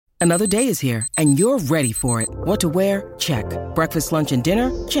Another day is here, and you're ready for it. What to wear? Check. Breakfast, lunch, and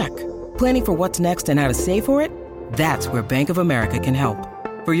dinner? Check. Planning for what's next and how to save for it? That's where Bank of America can help.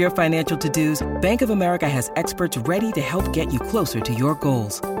 For your financial to-dos, Bank of America has experts ready to help get you closer to your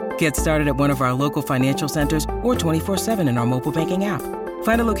goals. Get started at one of our local financial centers or 24/7 in our mobile banking app.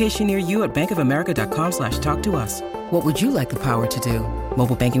 Find a location near you at bankofamerica.com/talktous. What would you like the power to do?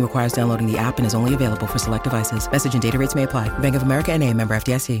 Mobile banking requires downloading the app and is only available for select devices. Message and data rates may apply. Bank of America N.A., member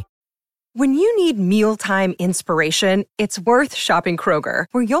FDIC. When you need mealtime inspiration, it's worth shopping Kroger,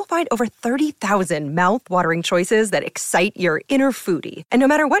 where you'll find over 30,000 mouth-watering choices that excite your inner foodie. And no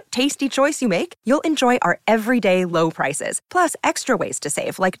matter what tasty choice you make, you'll enjoy our everyday low prices, plus extra ways to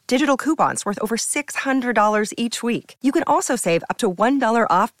save, like digital coupons worth over $600 each week. You can also save up to $1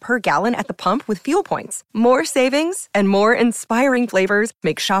 off per gallon at the pump with fuel points. More savings and more inspiring flavors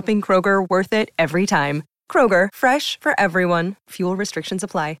make shopping Kroger worth it every time. Kroger, fresh for everyone. Fuel restrictions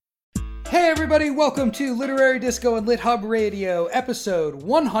apply. Hey everybody, welcome to Literary Disco and Lit Hub Radio, episode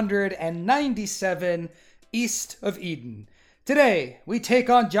 197, East of Eden. Today, we take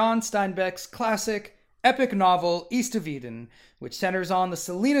on John Steinbeck's classic, epic novel, East of Eden, which centers on the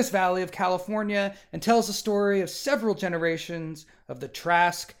Salinas Valley of California and tells the story of several generations of the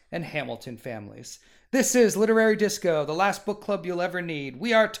Trask and Hamilton families. This is Literary Disco, the last book club you'll ever need.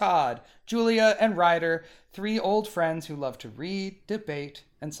 We are Todd, Julia, and Ryder, three old friends who love to read, debate,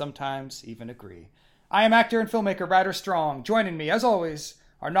 and sometimes even agree. I am actor and filmmaker Ryder Strong. Joining me, as always,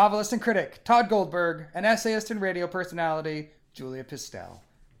 are novelist and critic Todd Goldberg and essayist and radio personality Julia Pistel.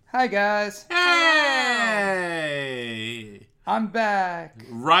 Hi, guys. Hey! I'm back.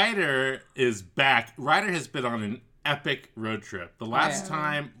 Ryder is back. Ryder has been on an epic road trip. The last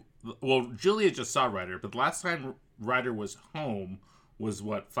time... Well, Julia just saw Ryder, but the last time Ryder was home was,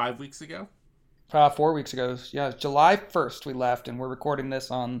 5 weeks ago? 4 weeks ago. Yeah, July 1st we left, and we're recording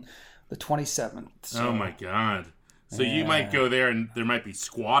this on the 27th. So. Oh, my God. So you might go there, and there might be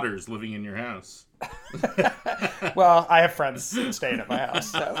squatters living in your house. Well, I have friends staying at my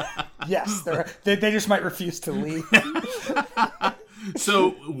house, so yes, they just might refuse to leave. So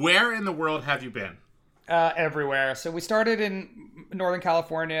where in the world have you been? Everywhere. So we started in Northern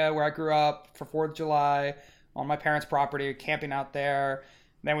California, where I grew up, for 4th of July, on my parents' property, camping out there.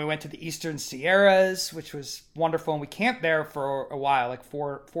 Then we went to the Eastern Sierras, which was wonderful, and we camped there for a while, like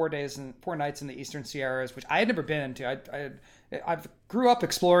four days and 4 nights in the Eastern Sierras, which I had never been into. I grew up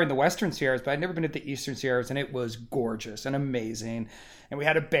exploring the Western Sierras, but I'd never been to the Eastern Sierras, and it was gorgeous and amazing. And we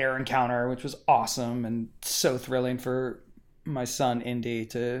had a bear encounter, which was awesome and so thrilling for my son, Indy,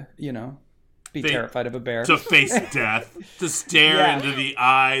 to, be terrified of a bear. To face death. To stare into the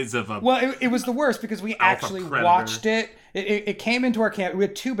eyes of a... Well, it was the worst because we actually watched it. It came into our camp. We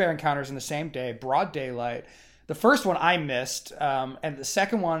had 2 bear encounters in the same day, broad daylight. The first one I missed, and the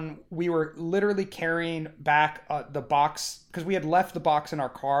second one, we were literally carrying back the box, because we had left the box in our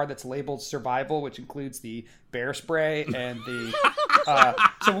car that's labeled survival, which includes the bear spray and the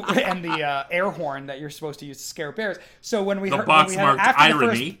air horn that you're supposed to use to scare bears. So when we the heard box when we marked had,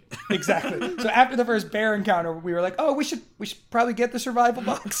 irony, exactly. So after the first bear encounter, we were like, oh, we should probably get the survival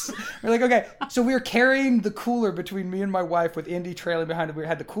box. We're like, okay. So we were carrying the cooler between me and my wife, with Indy trailing behind it. We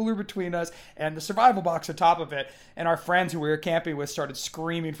had the cooler between us and the survival box on top of it. And our friends who we were camping with started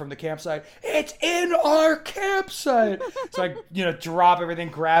screaming from the campsite, "It's in our campsite!" So I, drop everything,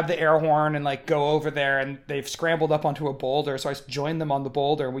 grab the air horn, and go over there. And they've scrambled up onto a boulder. So I joined them on the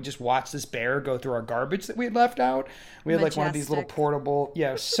boulder, and we just watched this bear go through our garbage that we had left out. We had one of these little portable. Yeah,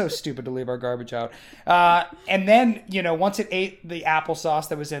 it was so stupid to leave our garbage out. And then once it ate the applesauce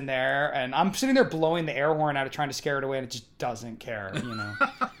that was in there, and I'm sitting there blowing the air horn out of trying to scare it away, and it just doesn't care.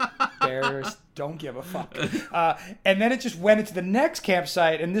 Bears don't give a fuck. And then it just went into the next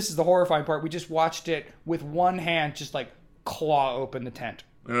campsite, and this is the horrifying part. We just watched it with one hand just claw open the tent.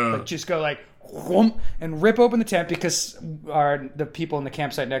 Just go whoomp, and rip open the tent, because the people in the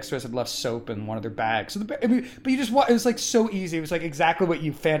campsite next to us had left soap in one of their bags. So but you just it was so easy. It was exactly what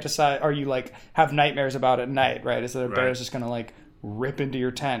you fantasize or you have nightmares about at night, right? Is that a bear is just gonna rip into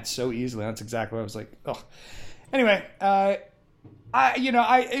your tent so easily. That's exactly what I was like. Ugh. Anyway,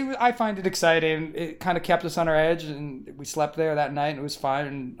 I find it exciting. It kind of kept us on our edge, and we slept there that night, and it was fine.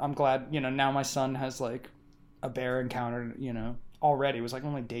 And I'm glad, now my son has a bear encounter, already. It was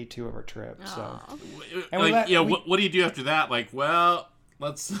only day 2 of our trip. So, and what do you do after that?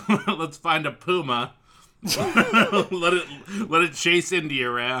 Let's let's find a puma. let it chase Indy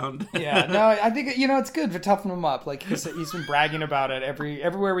around. Yeah, no, I think it's good to toughen him up. He's been bragging about it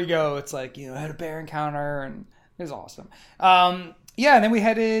everywhere we go. It's I had a bear encounter, and it was awesome. And then we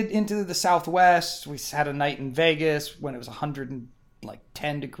headed into the Southwest. We had a night in Vegas when it was 100 like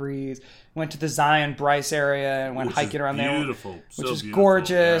 10 degrees. Went to the Zion Bryce area and went Which hiking is around there. beautiful. Which So is beautiful.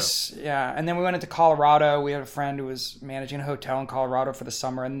 gorgeous. Yeah. And then we went into Colorado. We had a friend who was managing a hotel in Colorado for the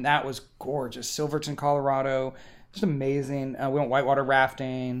summer, and that was gorgeous. Silverton, Colorado. Just amazing. We went whitewater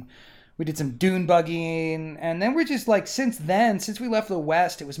rafting. We did some dune buggying. And then we're just like, since we left the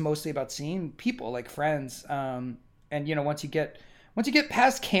West, it was mostly about seeing people, like friends. And, you know, once you get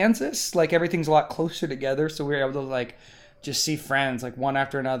past Kansas, like everything's a lot closer together. So we were able to like just see friends like one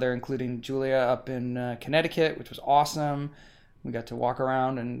after another, including Julia up in Connecticut, which was awesome. We got to walk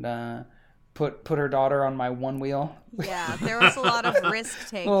around and put her daughter on my one wheel. Yeah, there was a lot of risk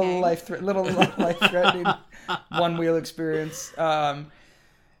taking. little life-threatening one wheel experience.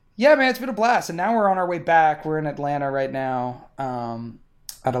 Yeah, man, it's been a blast. And now we're on our way back. We're in Atlanta right now.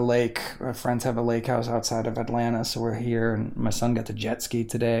 At a lake. Our friends have a lake house outside of Atlanta, so we're here. And my son got to jet ski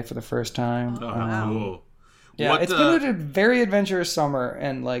today for the first time. Oh, cool. Yeah, it's been a very adventurous summer,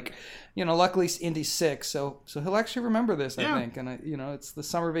 and like, you know, luckily Indy's sick, so he'll actually remember this, I think. And you know, it's the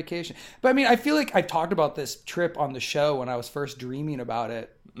summer vacation. But I mean, I feel like I talked about this trip on the show when I was first dreaming about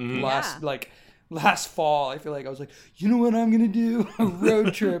it last fall. I feel like I was like, you know what I'm gonna do? A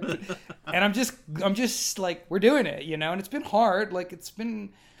road trip. And I'm just like, we're doing it, you know. And it's been hard. Like it's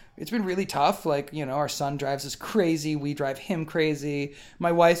been really tough. Like, you know, our son drives us crazy. We drive him crazy.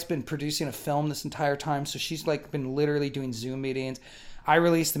 My wife's been producing a film this entire time, so she's like been literally doing Zoom meetings. I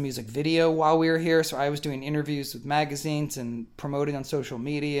released the music video while we were here, so I was doing interviews with magazines and promoting on social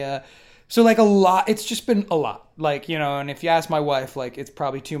media. So like a lot, it's just been a lot. Like, you know, and if you ask my wife, like it's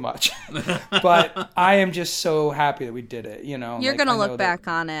probably too much. But I am just so happy that we did it, you know. You're like, going to look back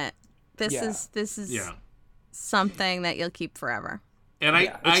on it. This is Yeah. something that you'll keep forever. And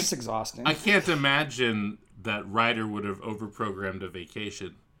it's just exhausting. I can't imagine that Ryder would have overprogrammed a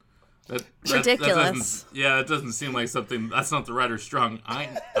vacation. Ridiculous. That doesn't seem like something. That's not the Ryder strong. I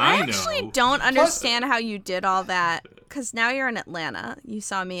actually know. don't understand how you did all that, because now you're in Atlanta. You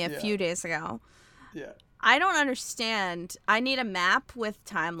saw me a few days ago. Yeah. I don't understand. I need a map with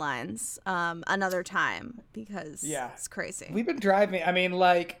timelines another time, because it's crazy. We've been driving. I mean,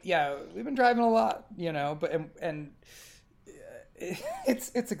 like, we've been driving a lot, you know, but and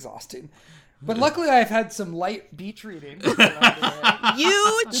it's exhausting. But luckily, I've had some light beach reading.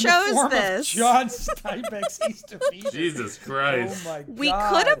 You chose this. John Steinbeck's East of Eden. Jesus Christ. Oh my God. We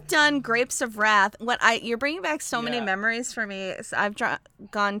could have done Grapes of Wrath. You're bringing back so many memories for me. I've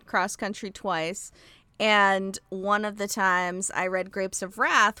gone cross country twice, and one of the times I read Grapes of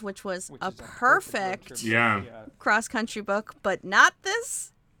Wrath, which was a perfect cross country book, but not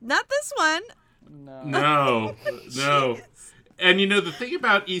this one. No. And you know, the thing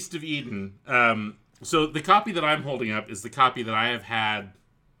about East of Eden, so the copy that I'm holding up is the copy that I have had,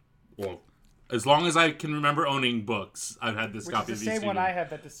 well, as long as I can remember owning books, I've had this copy of East of Eden. It's the same one I have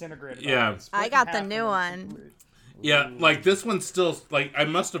that disintegrated. Yeah. I got the new one. Yeah, like this one's still, like, I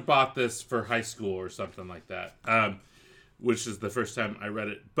must have bought this for high school or something like that, which is the first time I read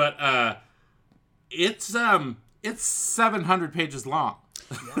it. But it's 700 pages long.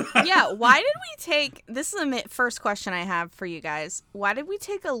 Yeah, why did we take, this is the first question I have for you guys. Why did we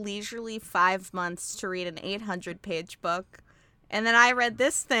take a leisurely 5 months to read an 800-page book, and then I read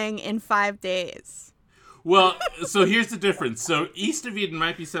this thing in 5 days? Well, so here's the difference. So East of Eden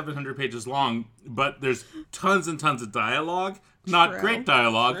might be 700 pages long, but there's tons and tons of dialogue. Not great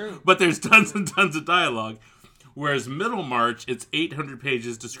dialogue, but there's tons and tons of dialogue. Whereas Middlemarch, it's 800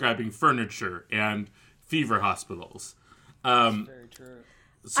 pages describing furniture and fever hospitals. Very true.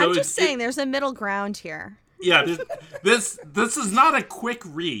 So I'm just saying, there's a middle ground here. Yeah, this is not a quick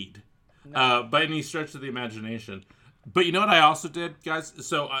read by any stretch of the imagination. But you know what I also did, guys?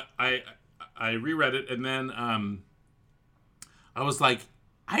 So I reread it, and then I was like,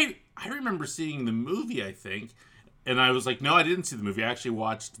 I remember seeing the movie, I think, and I was like, no, I didn't see the movie. I actually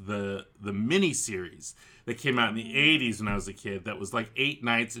watched the miniseries that came out in the 80s when I was a kid. That was like 8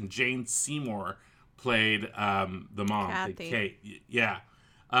 nights, and Jane Seymour played the mom, Kathy. played Kate. Yeah.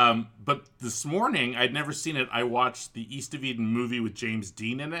 But this morning, I'd never seen it. I watched the East of Eden movie with James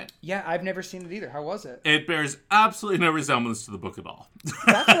Dean in it. Yeah, I've never seen it either. How was it? It bears absolutely no resemblance to the book at all.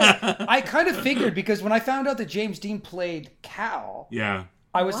 That's what I kind of figured, because when I found out that James Dean played Cal, Yeah.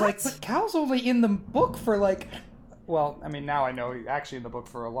 I was like, but Cal's only in the book for like, well, I mean, now I know he's actually in the book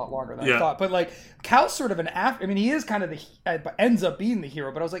for a lot longer than I thought. But like, Cal's sort of an I mean, he is kind of ends up being the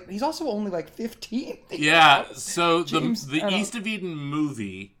hero. But I was like, he's also only like 15. Yeah. So James, the East of Eden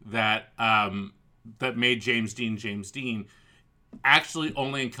movie that that made James Dean actually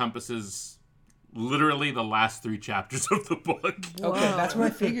only encompasses literally the last 3 chapters of the book. Okay, that's what I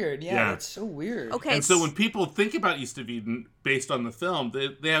figured. Yeah, Yeah. that's so weird. Okay. And so when people think about East of Eden based on the film, they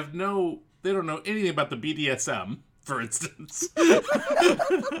don't know anything about the BDSM, for instance.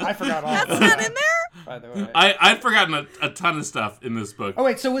 I forgot all That's about not that, in there? by the way. I'd forgotten a ton of stuff in this book. Oh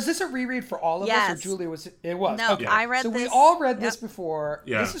wait, so was this a reread for all of us, Yes. or Julia was? It was. No, Okay. I read so this. we all read this before.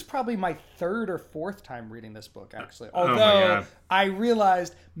 Yeah. This is probably my 3rd or 4th time reading this book, actually. Oh my Although God. I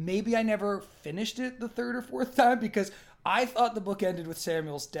realized maybe I never finished it the 3rd or 4th time because I thought the book ended with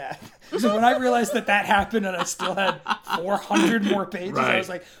Samuel's death. So when I realized that happened and I still had 400 more pages, I Right. was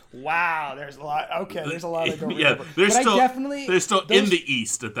like, "Wow, there's a lot." Okay, there's a lot I don't Yeah, remember. they're But still I definitely in those- the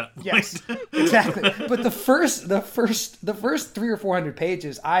East at that point. Yes, exactly. But the first 300 or 400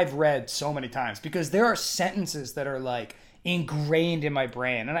 pages I've read so many times because there are sentences that are like ingrained in my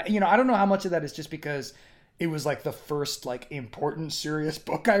brain, and I don't know how much of that is just because it was like the first like important serious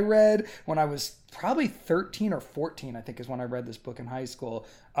book I read when I was probably 13 or 14. I think is when I read this book in high school,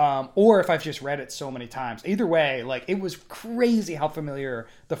 or if I've just read it so many times. Either way, like it was crazy how familiar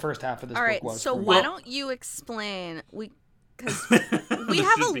the first half of this All book right. was. So for me. why don't you explain? Because we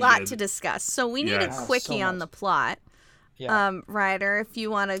have a should be lot good. to discuss. So we need a Yes. quickie So on the much. plot. Yeah. Ryder, if you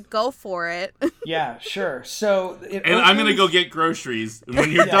want to go for it. Yeah, sure. So it And I'm gonna opens- go get groceries. And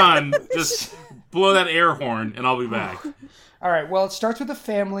when you're done, just blow that air horn, and I'll be back. All right. Well, it starts with a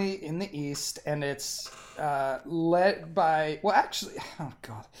family in the East, and it's led by. Well, actually, oh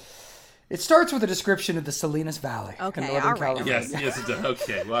god, it starts with a description of the Salinas Valley Okay, in Northern all right. California. Yes, it does.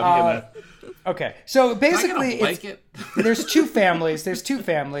 Okay, well, I'm gonna. Okay, so Am I basically, gonna like it? there's 2 families. There's 2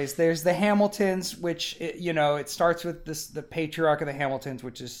 families. There's the Hamiltons, which it starts with the patriarch of the Hamiltons,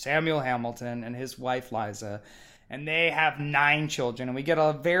 which is Samuel Hamilton and his wife Liza, and they have 9 children, and we get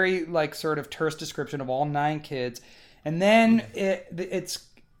a very like sort of terse description of all 9 kids, and then it's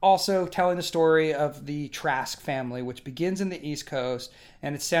also telling the story of the Trask family, which begins in the East Coast,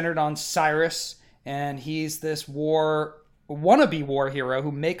 and it's centered on Cyrus, and he's this wannabe war hero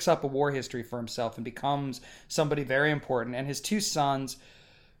who makes up a war history for himself and becomes somebody very important. And his 2 sons,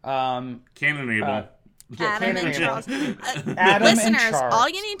 Cain and Abel. Adam Cain and and Charles. Adam and Listeners, Charles. all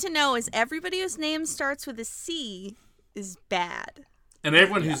you need to know is everybody whose name starts with a C is bad. And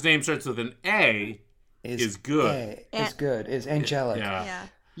everyone whose name starts with an A is good. Is good. Is angelic. Yeah. Yeah.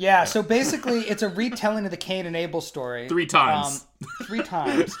 Yeah, so basically, it's a retelling of the Cain and Abel story. 3 times. 3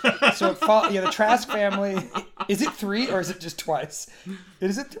 times. So, the Trask family, is it 3 or is it just twice?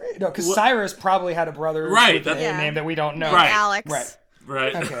 Is it 3? No, because Cyrus probably had a brother Right, with a Yeah. name that we don't know. Right. Alex. Right.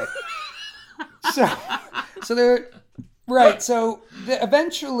 Right. Okay. So they're right. So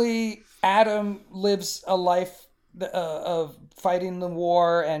eventually, Adam lives a life of fighting the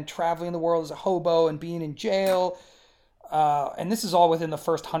war and traveling the world as a hobo and being in jail. And this is all within the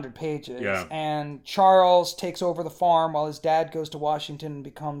first 100 pages. Yeah. And Charles takes over the farm while his dad goes to Washington and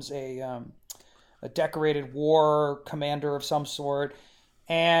becomes a decorated war commander of some sort.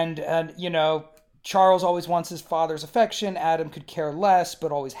 And Charles always wants his father's affection. Adam could care less,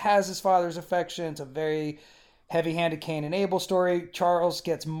 but always has his father's affection. It's a very heavy-handed Cain and Abel story. Charles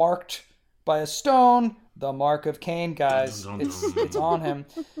gets marked by a stone. The mark of Cain, guys. Dun, dun, dun. It's on him.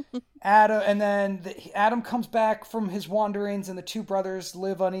 Adam comes back from his wanderings, and the 2 brothers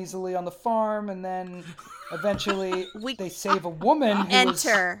live uneasily on the farm. And then eventually they save a woman who is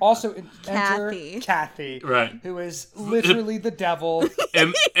Enter also Kathy. Kathy, Right. who is literally the devil,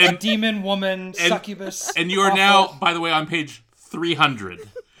 And demon woman, succubus. and you are now, by the way, on page 300.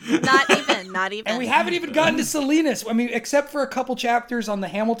 Not even. And we haven't even gotten to Salinas. I mean, except for a couple chapters on the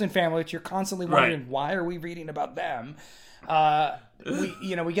Hamilton family, which you're constantly wondering, Right. why are we reading about them?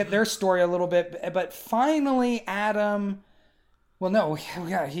 We get their story a little bit, but finally Adam,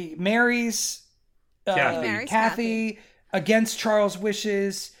 he marries Kathy. He marries Kathy against Charles'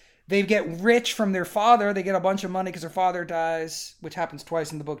 wishes. They get rich from their father. They get a bunch of money because their father dies, which happens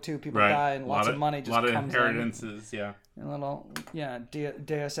twice in the book too. People Right. die and lots of money just a lot of comes inheritances, yeah. in. A little,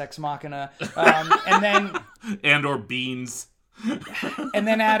 Deus Ex Machina. And or beans.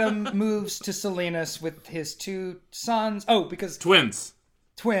 then Adam moves to Salinas with his 2 sons. Oh, because Twins.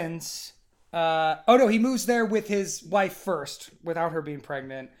 twins. He moves there with his wife first, without her being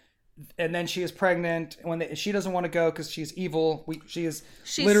pregnant. And then she is pregnant she doesn't want to go because she's evil. She's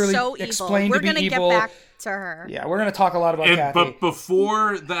literally so evil. explained We're to be gonna evil. get back to her. Yeah, we're gonna talk a lot about Kathy. But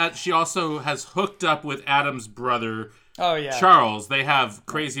before that, she also has hooked up with Adam's brother, Oh yeah, Charles. They have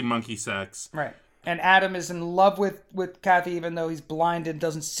crazy monkey sex. right. And Adam is in love with Kathy, even though he's blind and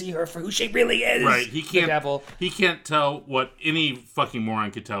doesn't see her for who she really is. Right. He can't. The devil. He can't tell what any fucking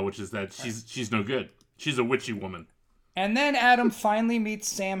moron could tell, which is that she's no good. She's a witchy woman. And then Adam finally meets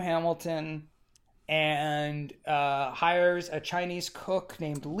Sam Hamilton, and hires a Chinese cook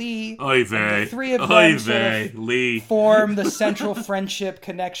named Lee. Oy And vey. the three of Oy them sort vey. of Lee. form the central friendship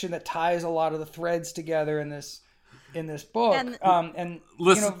connection that ties a lot of the threads together in this book. And- And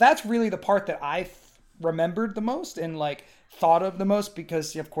Listen- that's really the part that I remembered the most and like thought of the most,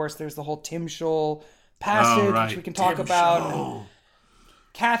 because of course there's the whole Tim Scholl passage, Oh, right. which we can talk Tim about. Scholl. And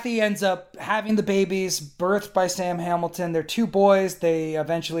Kathy ends up having the babies birthed by Sam Hamilton. They're two boys. They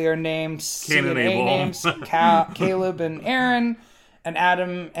eventually are named C Cain and and A Abel. names, Caleb and Aaron. And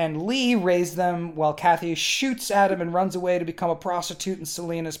Adam and Lee raise them while Kathy shoots Adam and runs away to become a prostitute in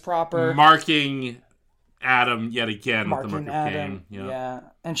Salinas proper. Marking Adam yet again with the Marking mark of Adam. Cain. Yeah.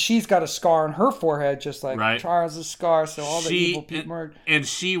 And she's got a scar on her forehead, just like Right. Charles' scar. So all the evil people are... and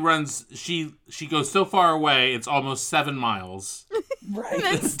she runs. She goes so far away. It's almost 7 miles. And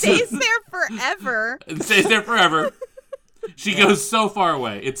then stays there forever. It stays there forever. She goes so far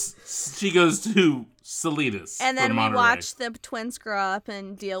away. She goes to Salinas. And then from we Monterey. watch the twins grow up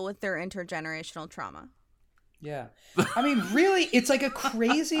and deal with their intergenerational trauma. Yeah. I mean, really, it's like a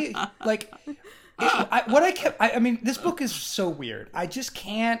crazy, like, this book is so weird. I just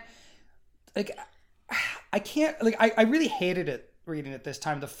can't, like, I really hated it reading it this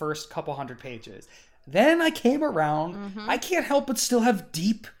time, the first couple hundred pages. Then I came around. I can't help but still have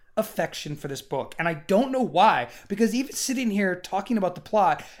deep affection for this book. And I don't know why, because even sitting here talking about the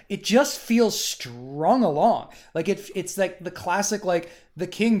plot, it just feels strung along. Like it's like the classic, like the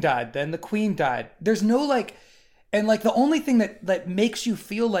king died, then the queen died. There's no like, and like the only thing that makes you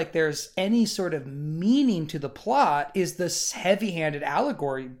feel like there's any sort of meaning to the plot is this heavy-handed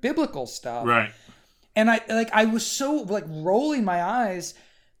allegory, biblical stuff. Right. And I was so like rolling my eyes,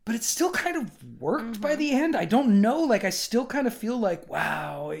 but it still kind of worked by the end. I don't know. Like, I still kind of feel like,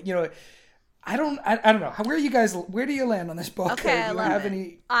 wow, I don't know. Where do you land on this book? Okay, Do I you love have it.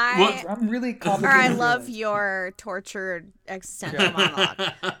 any? I'm really Or complicated. I love feelings. your tortured existential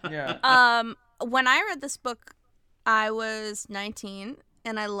monologue. Yeah. When I read this book, I was 19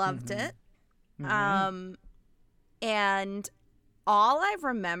 and I loved it. And all I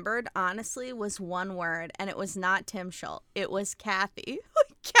remembered, honestly, was one word, and it was not Tim Scholl. It was Kathy.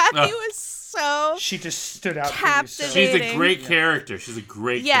 Kathy was so She just stood out for you. So. captivating. She's a great character. She's a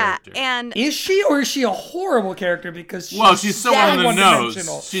great Yeah, character. and Is she, or is she a horrible character because she's so on the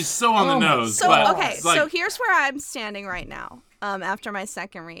one-dimensional? nose. She's so on the Oh my nose. so but okay, it's like, so here's where I'm standing right now. After my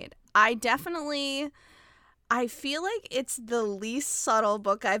second read, I feel like it's the least subtle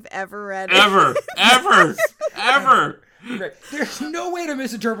book I've ever read. ever. Right. There's no way to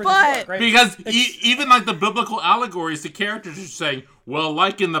misinterpret But- this book, right? Because even like the biblical allegories, the characters are saying, well,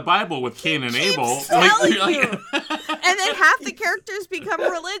 like in the Bible with Cain and Abel. telling Like, you. And then half the characters become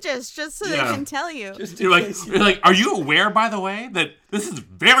religious just so Yeah. they can tell you. Just in you're like, case are you aware, by the way, that this is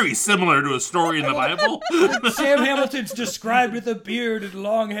very similar to a story in the Bible? Sam Hamilton's described with a beard and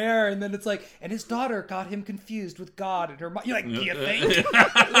long hair, and then it's like, and his daughter got him confused with God and her mom. You're like, do you think?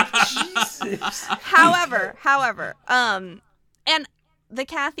 Like, Jesus. However, and the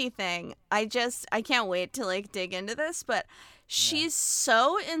Kathy thing, I can't wait to like dig into this, but she's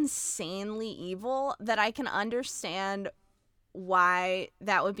so insanely evil that I can understand why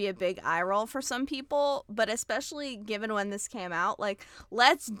that would be a big eye roll for some people, but especially given when this came out, like,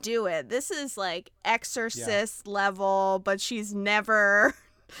 let's do it. This is like Exorcist level, but she's never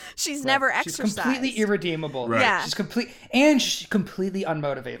never exercised. She's completely irredeemable. Right. Yeah. She's completely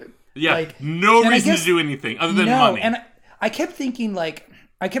unmotivated. Yeah, Like, no and I reason guess- to do anything other than no, money. and I kept thinking of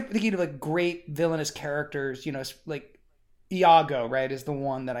like great villainous characters, like Iago, right, is the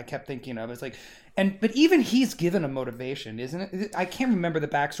one that I kept thinking of. It's like, but even he's given a motivation, isn't it? I can't remember the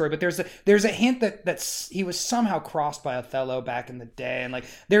backstory, but there's a hint that he was somehow crossed by Othello back in the day, and like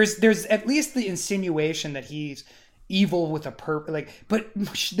there's at least the insinuation that he's evil with a purpose, like, but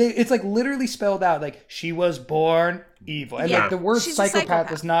it's like literally spelled out, like, she was born evil, and Yeah. like the word She's a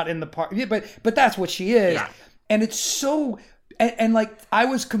psychopath is not in the part, yeah, but that's what she is. Yeah. And it's so, and like, I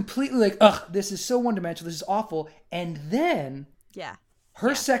was completely like, ugh, this is so one-dimensional, this is awful. And then Yeah.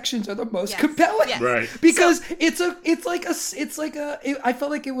 her sections are the most Yes. compelling. Yes. Right. Because I felt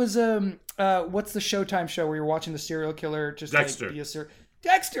like it was, what's the Showtime show where you're watching the serial killer just Dexter. like be a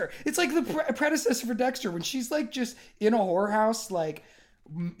Dexter. It's like the predecessor for Dexter, when she's like just in a whorehouse, like,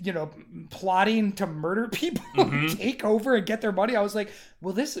 plotting to murder people, and take over and get their money. I was like,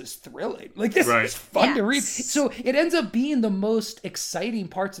 well, this is thrilling. Like, this Right. is fun to Yeah. read. So it ends up being the most exciting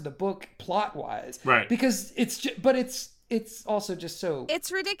parts of the book plot wise. Right. Because it's also just so.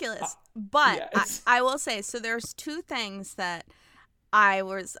 It's ridiculous. But yeah, it's- I will say, so there's two things that I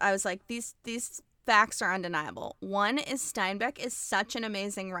was like, these facts are undeniable. One is Steinbeck is such an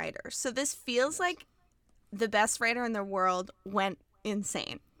amazing writer. So this feels like the best writer in the world went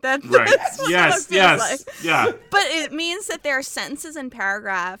insane. That's Right. what Yes. it feels like. Yeah. But it means that there are sentences and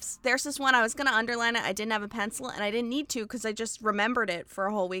paragraphs. There's this one, I was going to underline it. I didn't have a pencil, and I didn't need to because I just remembered it for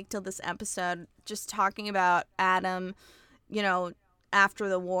a whole week till this episode, just talking about Adam, you know, after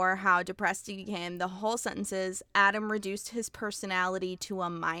the war, how depressed he became. The whole sentence is, Adam reduced his personality to a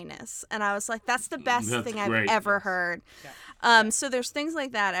minus. And I was like, that's the best thing great. I've ever heard. So there's things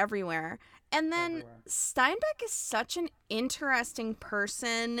like that everywhere. And then Steinbeck is such an interesting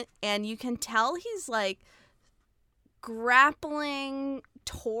person, and you can tell he's like grappling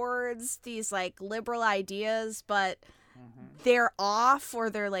towards these like liberal ideas, but they're off or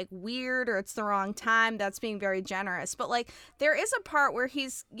they're like weird or it's the wrong time. That's being very generous. But like there is a part where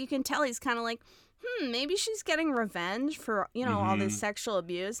you can tell he's kind of like, maybe she's getting revenge for, you know, all this sexual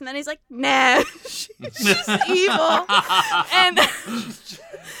abuse. And then he's like, nah, she's evil. And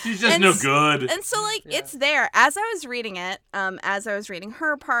she's just no good. And so, like, it's there. As I was reading it, as I was reading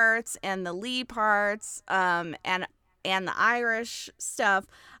her parts and the Lee parts, and the Irish stuff,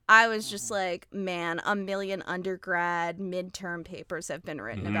 I was just like, man, a million undergrad midterm papers have been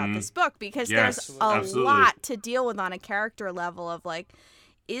written about this book because there's a lot to deal with on a character level of like,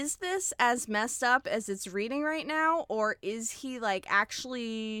 is this as messed up as it's reading right now, or is he like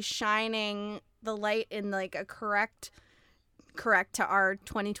actually shining the light in like a correct to our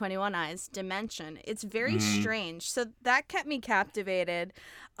 2021 eyes dimension? It's very strange. So that kept me captivated.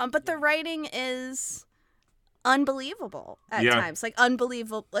 But the writing is unbelievable at times, like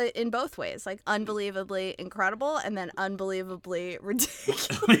unbelievable in both ways, like unbelievably incredible and then unbelievably ridiculous.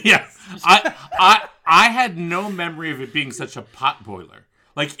 I had no memory of it being such a potboiler.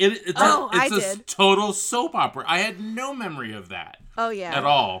 Like it's a total soap opera. I had no memory of that. Oh yeah, at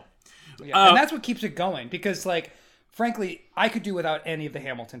all. Yeah, and that's what keeps it going because, like, frankly, I could do without any of the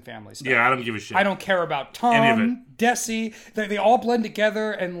Hamilton family stuff. Yeah, I don't give a shit. I don't care about Tom, Desi. They all blend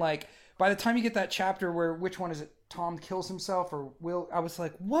together, and like by the time you get that chapter where which one is it? Tom kills himself or Will? I was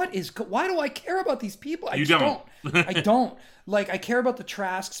like, why do I care about these people? I don't. I don't. Like, I care about the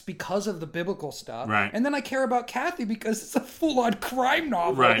Trasks because of the biblical stuff. Right. And then I care about Kathy because it's a full-on crime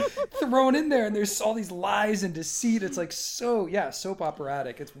novel thrown in there. And there's all these lies and deceit. It's like soap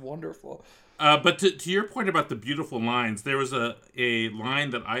operatic. It's wonderful. But to your point about the beautiful lines, there was a line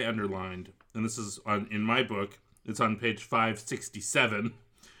that I underlined. And this is in my book. It's on page 567.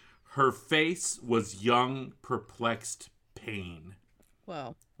 Her face was young, perplexed pain.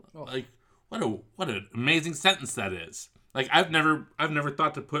 Wow. Like, what an amazing sentence that is. Like, I've never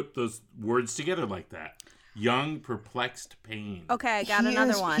thought to put those words together like that. Young, perplexed pain. Okay, I got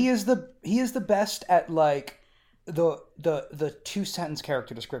another one. He is the best at like the 2-sentence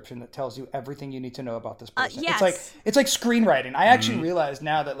character description that tells you everything you need to know about this person. Yes. It's like screenwriting. I actually realize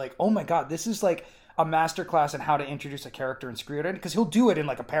now that like, oh my god, this is like a masterclass in how to introduce a character and screw it in, because he'll do it in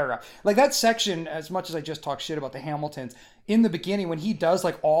like a paragraph. Like that section, as much as I just talk shit about the Hamiltons, in the beginning when he does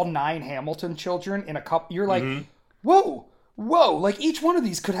like all 9 Hamilton children in a couple, you're like, whoa, like each one of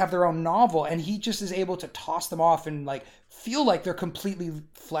these could have their own novel, and he just is able to toss them off and like feel like they're completely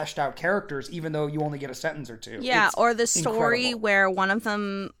fleshed out characters, even though you only get a sentence or two. Yeah, It's or the story incredible. where one of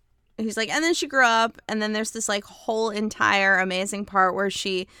them, he's like, and then she grew up, and then there's this like whole entire amazing part where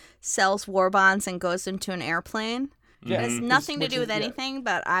she sells war bonds and goes into an airplane. Yeah. It has nothing to do with anything,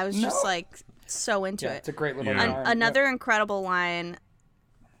 but I was just like so into it. It's a great little Another incredible line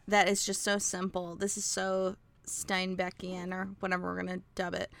that is just so simple. This is so Steinbeckian or whatever we're gonna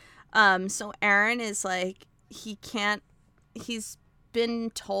dub it. So Aaron is like, he's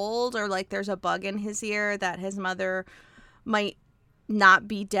been told, or like there's a bug in his ear that his mother might not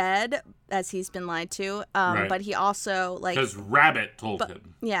be dead, as he's been lied to, but he also like, because Rabbit told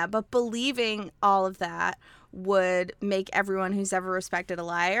him. Yeah, but believing all of that would make everyone who's ever respected a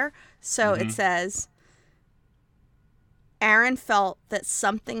liar. So it says, Aaron felt that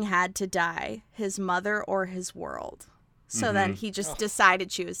something had to die, his mother or his world. So then he just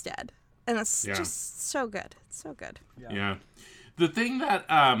decided she was dead. And it's just so good. It's so good. Yeah. The thing that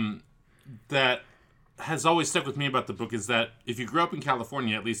that has always stuck with me about the book is that if you grew up in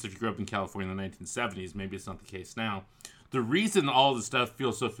California, at least if you grew up in California in the 1970s, maybe it's not the case now, the reason all this stuff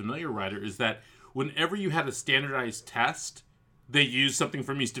feels so familiar, Ryder, is that whenever you had a standardized test, they used something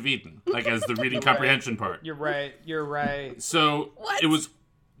from East of Eden, like as the reading comprehension part. You're right. So What? it was,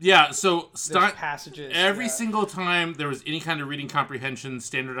 so passages. Every single time there was any kind of reading comprehension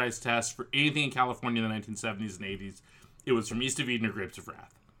standardized test for anything in California in the 1970s and 80s, it was from East of Eden or Grapes of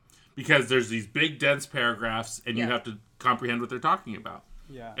Wrath. Because there's these big, dense paragraphs, and you have to comprehend what they're talking about.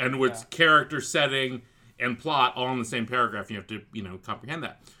 Yeah. and with character setting and plot all in the same paragraph. You have to, comprehend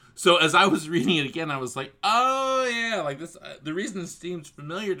that. So as I was reading it again, I was like, oh yeah, like this. The reason this seems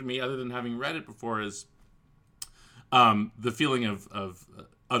familiar to me, other than having read it before, is the feeling of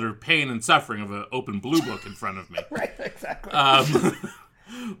utter pain and suffering of an open blue book in front of me. Right, exactly.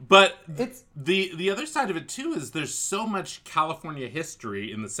 But the other side of it too is there's so much California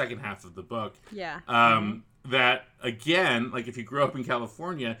history in the second half of the book. Yeah. That again, like if you grew up in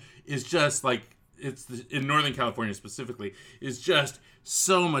California, is just like in Northern California specifically, is just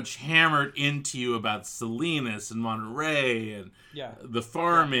so much hammered into you about Salinas and Monterey and the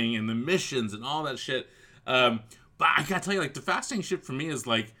farming and the missions and all that shit. But I gotta tell you, like the fascinating shit for me is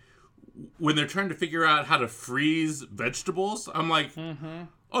like when they're trying to figure out how to freeze vegetables. I'm like,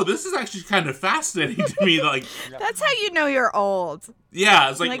 oh, this is actually kind of fascinating to me. Like that's how you know you're old.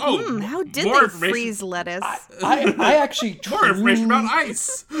 Yeah, it's like how did they freeze lettuce? I actually more information about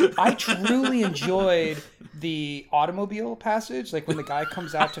ice. I truly enjoyed the automobile passage, like when the guy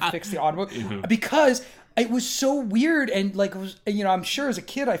comes out to fix the automobile, because it was so weird and like it was, I'm sure as a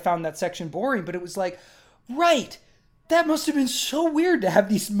kid I found that section boring, but it was like, right. That must have been so weird to have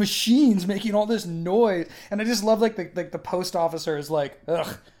these machines making all this noise. And I just love like the post officer is like,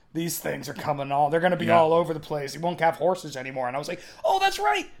 ugh, these things are coming all. They're going to be all over the place. You won't have horses anymore. And I was like, oh, that's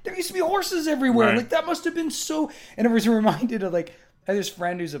right. There used to be horses everywhere. Right. Like that must have been so. And it was reminded of like I have this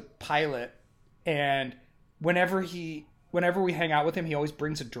friend who's a pilot, and whenever we hang out with him, he always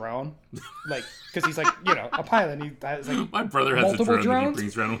brings a drone, like because he's like a pilot. And he has like my brother has multiple a drone drones. That he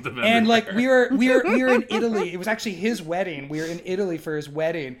brings around with him. And like we were in Italy. It was actually his wedding. We were in Italy for his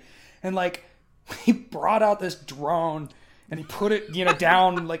wedding, and like he brought out this drone and he put it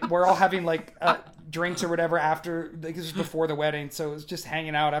down. Like we're all having like drinks or whatever after. Like, this was before the wedding, so it was just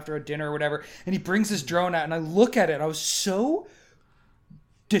hanging out after a dinner or whatever. And he brings this drone out, and I look at it. And I was so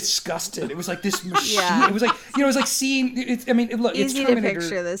disgusted. It was like this machine. Yeah. It was like it was like seeing. Look, easy it's Terminator. To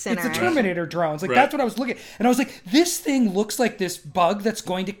picture this it's the Terminator drones. Like that's what I was looking at, and I was like, this thing looks like this bug that's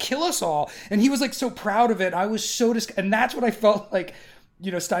going to kill us all. And he was like so proud of it. I was so and that's what I felt like.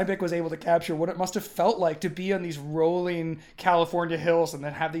 Steinbeck was able to capture what it must have felt like to be on these rolling California hills and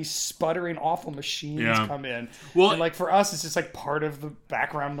then have these sputtering awful machines come in. Well, and like for us, it's just like part of the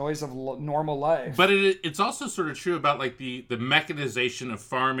background noise of normal life. But it's also sort of true about like the mechanization of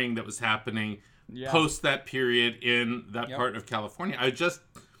farming that was happening post that period in that part of California.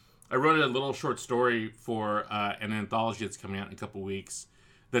 I wrote a little short story for an anthology that's coming out in a couple weeks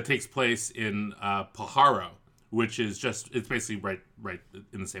that takes place in Pajaro, which is it's basically right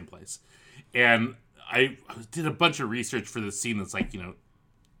in the same place. And I did a bunch of research for this scene that's like,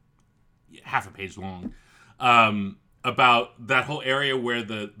 half a page long, about that whole area where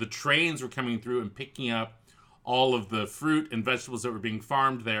the trains were coming through and picking up all of the fruit and vegetables that were being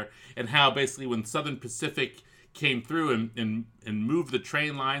farmed there, and how basically when Southern Pacific came through and moved the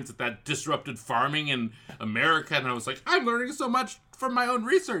train lines, that disrupted farming in America. And I was like, I'm learning so much from my own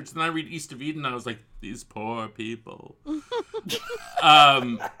research. And I read East of Eden, and I was like, these poor people. But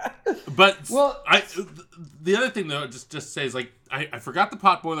the other thing though, just says like I forgot the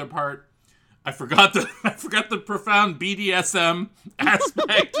potboiler part. I forgot the profound BDSM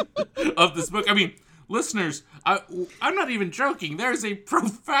aspect of this book. I mean, listeners, I'm not even joking. There's a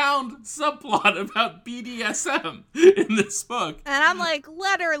profound subplot about BDSM in this book. And I'm like,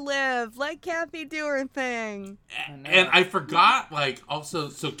 let her live. Let Kathy do her thing. And I forgot, like, also,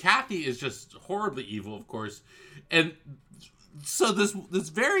 so Kathy is just horribly evil, of course. And so this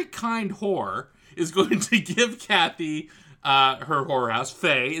very kind whore is going to give Kathy her whorehouse.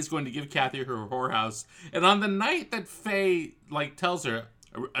 Faye is going to give Kathy her whorehouse. And on the night that Faye, like, tells her,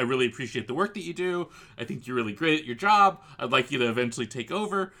 I really appreciate the work that you do. I think you're really great at your job. I'd like you to eventually take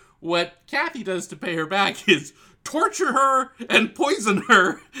over. What Kathy does to pay her back is torture her and poison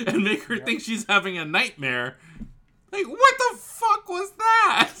her and make her think she's having a nightmare. Like, what the fuck was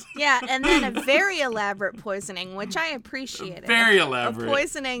that? Yeah, and then a very elaborate poisoning, which I appreciated. Very elaborate. A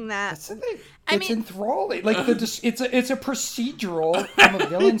poisoning that... It's enthralling. Like it's a procedural from a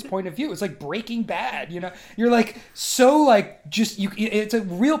villain's point of view. It's like Breaking Bad. You're like so like just you. It's a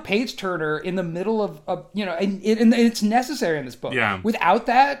real page turner in the middle of and it's necessary in this book. Yeah. Without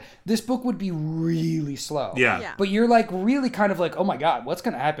that, this book would be really slow. Yeah. But you're like really kind of like, oh my god, what's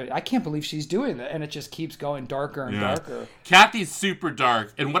gonna happen? I can't believe she's doing that, and it just keeps going darker and darker. Kathy's super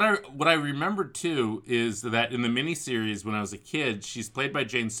dark, and what I remember too is that in the miniseries when I was a kid, she's played by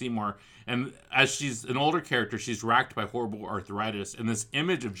Jane Seymour. And as she's an older character, she's racked by horrible arthritis. And this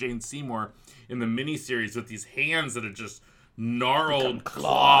image of Jane Seymour in the miniseries with these hands that are just gnarled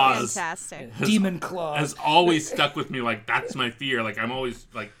claws Fantastic. Demon claws. has always stuck with me. Like, that's my fear. Like, I'm always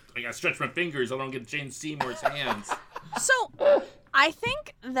like I stretch my fingers. I don't get Jane Seymour's hands. So I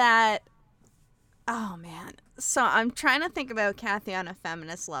think that, oh man. So I'm trying to think about Kathy on a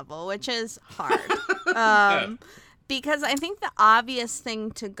feminist level, which is hard. Because I think the obvious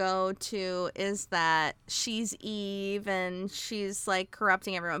thing to go to is that she's Eve and she's like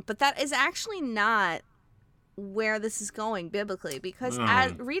corrupting everyone. But that is actually not where this is going biblically, because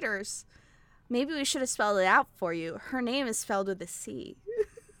as readers, maybe we should have spelled it out for you. Her name is spelled with a C.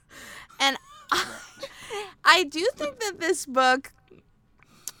 And I do think that this book,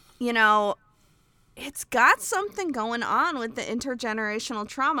 you know, it's got something going on with the intergenerational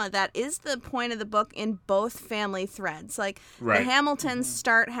trauma that is the point of the book in both family threads. Like, the Hamiltons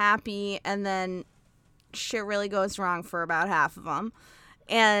start happy and then shit really goes wrong for about half of them.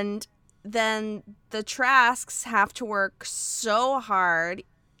 And then the Trasks have to work so hard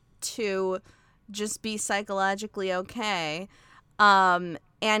to just be psychologically okay.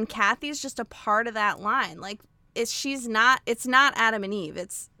 And Kathy's just a part of that line. Like, it's not Adam and Eve.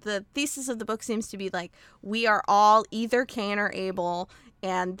 It's the thesis of the book seems to be like, we are all either Cain or Abel,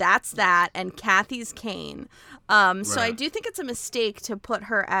 and that's that, and Kathy's Cain. So I do think it's a mistake to put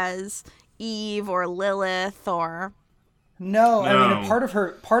her as Eve or Lilith or... No, I mean, part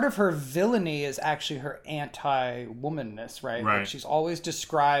of her villainy is actually her anti-womanness, right? Like, she's always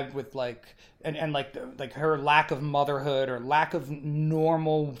described with like her lack of motherhood or lack of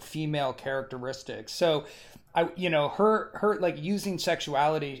normal female characteristics. So, her like using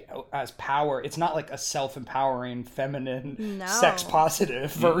sexuality as power. It's not like a self-empowering, feminine,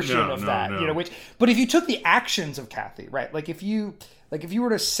 sex-positive version of that. But if you took the actions of Kathy, right? Like if you were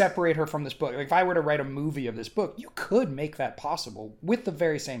to separate her from this book, like if I were to write a movie of this book, you could make that possible with the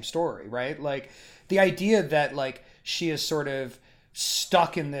very same story, right? Like the idea that like she is sort of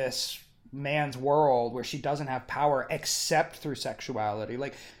stuck in this man's world where she doesn't have power except through sexuality.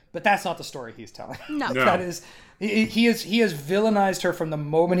 Like, but that's not the story he's telling. No. That is, he has villainized her from the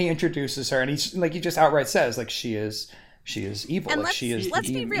moment he introduces her, and he's like, he just outright says like she is evil. And like, let's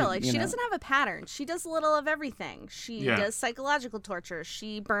be real. Like, she doesn't have a pattern. She does a little of everything. She does psychological torture.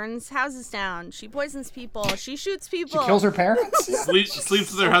 She burns houses down. She poisons people. She shoots people. She kills her parents. Sleeps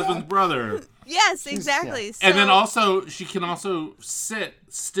with her husband's brother. Yes, exactly. Yeah. So, And then she can also sit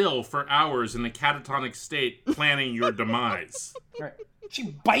still for hours in a catatonic state planning your demise. Right.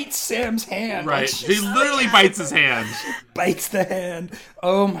 She bites Sam's hand. Right. Like, She literally bites his hand. Bites the hand.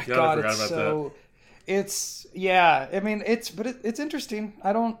 Oh my God. I forgot It's about so... It's, yeah, I mean, it's interesting.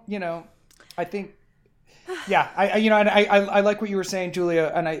 I don't, I think, yeah, I like what you were saying,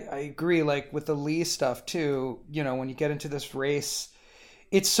 Julia, and I agree, like, with the Lee stuff, too, when you get into this race,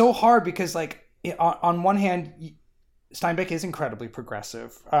 it's so hard because, like, on one hand, Steinbeck is incredibly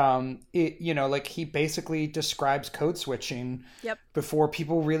progressive. Like, he basically describes code switching before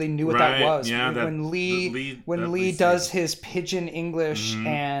people really knew what that was. Yeah, when Lee does his pidgin English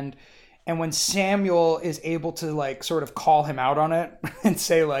and when Samuel is able to like sort of call him out on it and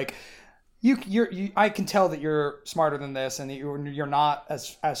say like, I can tell that you're smarter than this and that you're not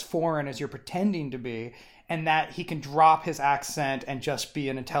as foreign as you're pretending to be, and that he can drop his accent and just be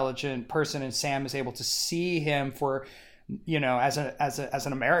an intelligent person, and Sam is able to see him for, as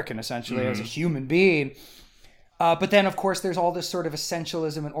an American, essentially, as a human being. But then, of course, there's all this sort of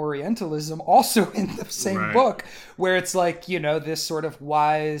essentialism and Orientalism also in the same book, where it's like, this sort of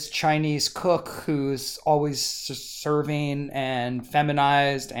wise Chinese cook who's always serving and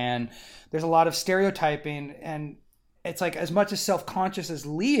feminized, and there's a lot of stereotyping. And it's like, as much as self-conscious as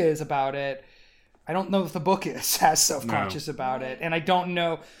Lee is about it, I don't know if the book is as self-conscious about it. And I don't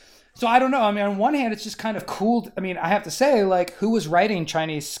know. So I don't know. I mean, on one hand, it's just kind of cool. I mean, I have to say, like, who was writing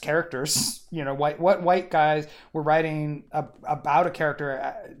Chinese characters? What white guys were writing about a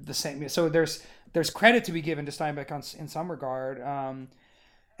character the same? So there's credit to be given to Steinbeck in some regard. And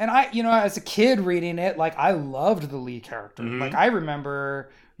I, as a kid reading it, like, I loved the Lee character. Like, I remember,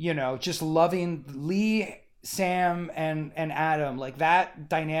 just loving Lee, Sam, and Adam, like that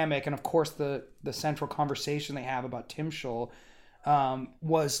dynamic, and of course the central conversation they have about Tim Schul.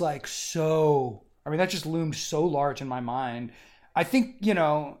 Was like so, I mean, that just loomed so large in my mind. I think,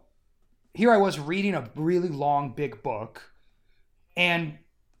 here I was reading a really long, big book, and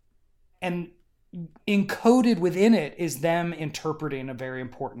encoded within it is them interpreting a very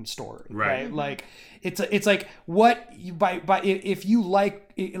important story, right? Like it's like what you by if you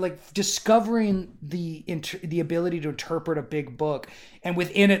like discovering the ability to interpret a big book, and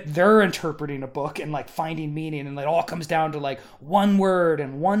within it they're interpreting a book and like finding meaning, and it all comes down to like one word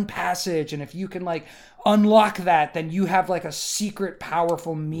and one passage, and if you can like unlock that, then you have like a secret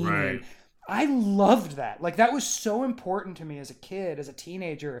powerful meaning. Right. I loved that. Like that was so important to me as a kid, as a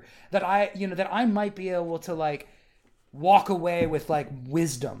teenager, that I might be able to like walk away with like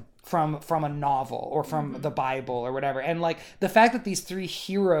wisdom from a novel or from the Bible or whatever. And like the fact that these three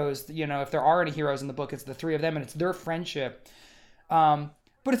heroes, if there are any heroes in the book, it's the three of them and it's their friendship.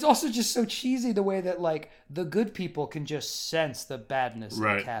 But it's also just so cheesy the way that like the good people can just sense the badness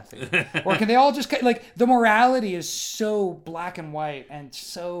of Kathy. Or can they all just like the morality is so black and white and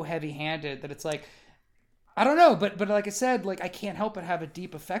so heavy-handed that it's like, I don't know, but like I said, like I can't help but have a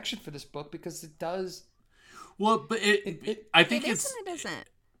deep affection for this book because it does. Well, but I think it isn't.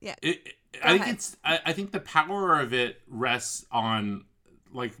 Yeah. I think the power of it rests on,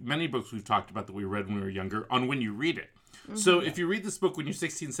 like many books we've talked about that we read when we were younger, on when you read it. So if you read this book when you're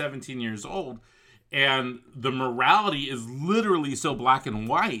 16, 17 years old, and the morality is literally so black and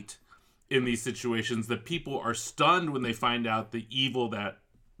white in these situations that people are stunned when they find out the evil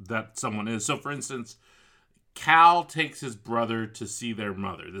that someone is. So for instance, Cal takes his brother to see their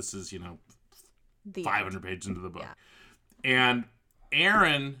mother. This is, 500 pages into the book. Yeah. And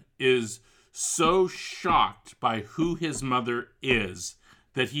Aaron is so shocked by who his mother is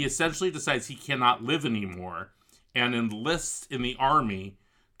that he essentially decides he cannot live anymore and enlists in the army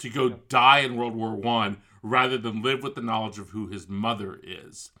to go die in World War I rather than live with the knowledge of who his mother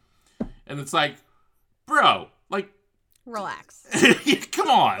is. And it's like, bro, like... relax. Come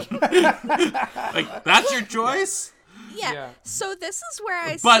on. Like, that's your choice? Yeah. So this is where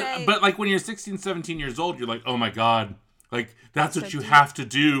I say... But like when you're 16, 17 years old, you're like, oh my God. Like, that's what you have to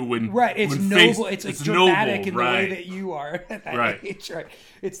do when... Right, it's when noble. It's dramatic noble, in the way that you are at that age. Right.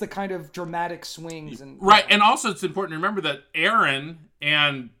 It's the kind of dramatic swings. Right, and also it's important to remember that Aaron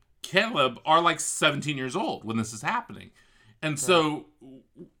and Caleb are like 17 years old when this is happening. And so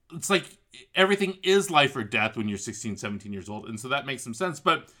it's like everything is life or death when you're 16, 17 years old. And so that makes some sense.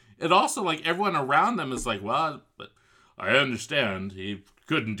 But it also, like, everyone around them is like, well, but I understand. He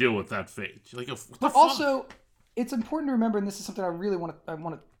couldn't deal with that fate. You're like, what the fuck? Also... it's important to remember, and this is something I really want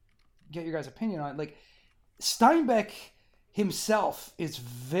to get your guys' opinion on. Like, Steinbeck himself is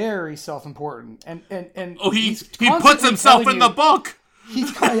very self-important, and he puts himself in the book.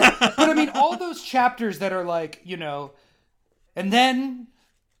 But I mean, all those chapters that are like, and then.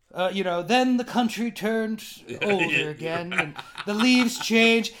 Then the country turned older again, and the leaves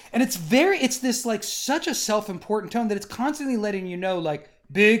change, and it's this like such a self-important tone that it's constantly letting you know, like,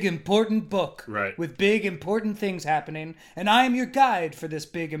 big important book, right, with big important things happening, and I am your guide for this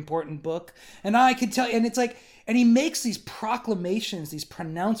big important book, and I can tell you, and it's like, and he makes these proclamations, these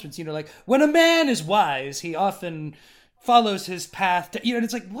pronouncements, like, when a man is wise, he often follows his path to, and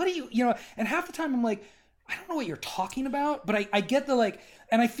it's like, what do you, and half the time I'm like, I don't know what you're talking about, but I get the like.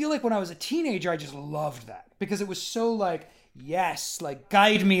 And I feel like when I was a teenager, I just loved that because it was so like, yes, like,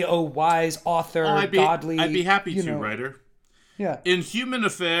 guide me, oh wise author, godly. I'd be happy to, writer. Yeah. In human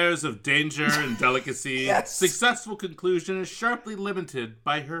affairs of danger and delicacy, successful conclusion is sharply limited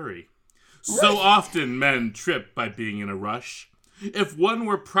by hurry. So often men trip by being in a rush. If one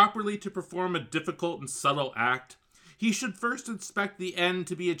were properly to perform a difficult and subtle act, he should first expect the end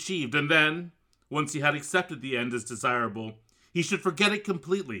to be achieved, and then, once he had accepted the end as desirable, he should forget it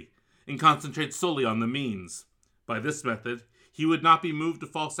completely and concentrate solely on the means. By this method, he would not be moved to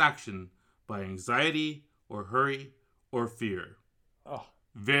false action by anxiety or hurry or fear.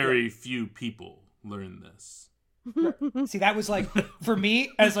 Very few people learn this. See, that was like, for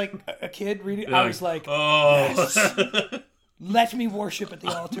me, as like a kid reading, I was like, yes, let me worship at the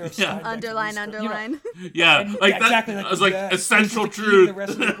altar of Steinbeck. Underline. Yeah, like that, exactly. Like, I was like, essential truth. The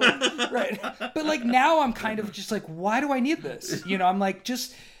rest of the book. Right. But like now I'm kind of just like, why do I need this? I'm like,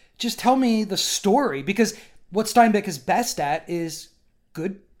 just tell me the story, because what Steinbeck is best at is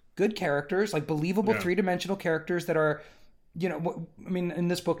good characters, like believable three-dimensional characters that are, I mean, in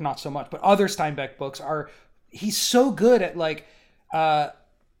this book not so much, but other Steinbeck books are, he's so good at like,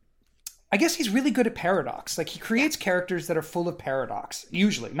 I guess he's really good at paradox. Like, he creates characters that are full of paradox,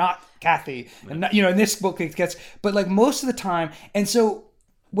 usually, not Kathy. And not, in this book it gets, but like most of the time. And so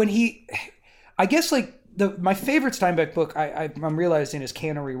when I guess like my favorite Steinbeck book I'm realizing is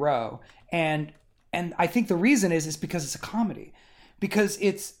Cannery Row. And I think the reason is because it's a comedy. Because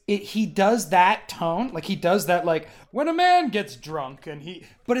he does that tone, like he does that, like, when a man gets drunk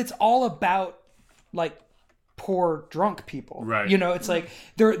but it's all about like poor drunk people. Right. You know, it's like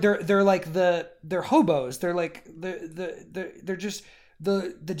they're like they're hobos. They're like they're just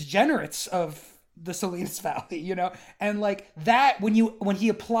the degenerates of the Salinas Valley, you know? And like that, when he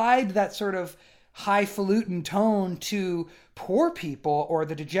applied that sort of highfalutin tone to poor people or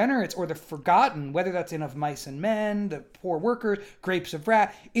the degenerates or the forgotten, whether that's in Of Mice and Men, the poor workers, Grapes of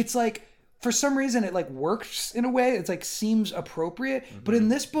Wrath, it's like, for some reason it like works in a way. It's like seems appropriate. But in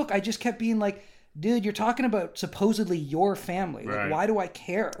this book, I just kept being like, dude, you're talking about supposedly your family. Like, Right. why do I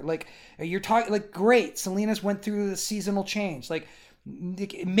care? Like, you're talking like, great, Salinas went through the seasonal change. Like,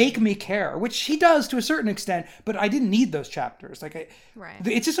 make me care, which he does to a certain extent, but I didn't need those chapters. Like, Right.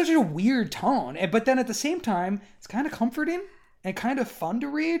 It's just such a weird tone. But then at the same time, it's kind of comforting and kind of fun to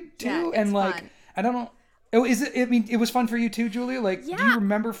read too. Yeah, and it's like, fun. I don't know. Oh, is it? I mean, it was fun for you too, Julia. Like, do you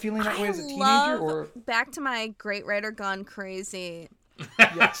remember feeling that way as a teenager? Or back to my Great Writer Gone Crazy.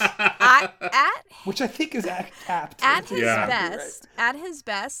 yes, which I think is apt. At his Yeah. best, at his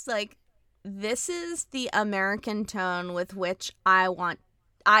best, like, this is the American tone with which I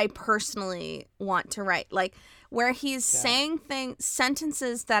personally want to write. Like, where he's saying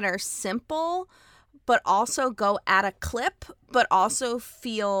sentences that are simple, but also go at a clip, but also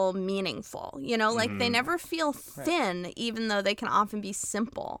feel meaningful. You know, like they never feel thin, even though they can often be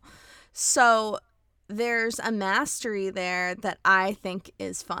simple. So there's a mastery there that I think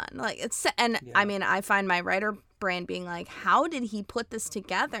is fun. Like, it's, and I mean, I find my writer brain being like, how did he put this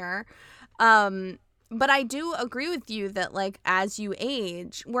together? But I do agree with you that, like, as you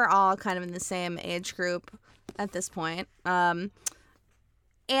age, we're all kind of in the same age group at this point.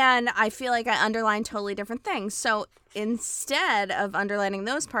 And I feel like I underline totally different things. So instead of underlining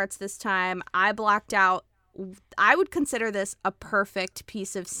those parts this time, I blocked out, I would consider this a perfect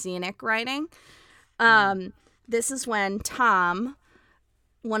piece of scenic writing. This is when Tom,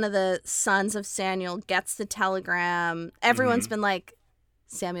 one of the sons of Samuel, gets the telegram. Everyone's been like,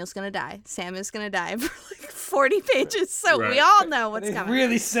 Samuel's gonna die. Samuel's gonna die for like 40 pages. So we all know what's They coming.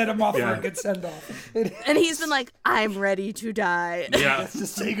 really set him off for a good send off. And he's been like, I'm ready to die. Yeah. Let's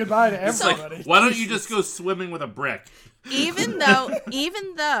just say goodbye to everybody. Why don't you just go swimming with a brick? Even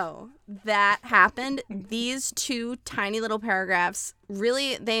though that happened, these two tiny little paragraphs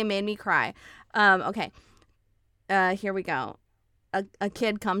really, they made me cry. Okay. Here we go. A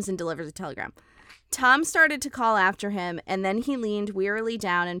kid comes and delivers a telegram. Tom started to call after him, and then he leaned wearily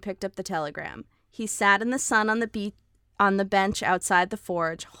down and picked up the telegram. He sat in the sun on the bench outside the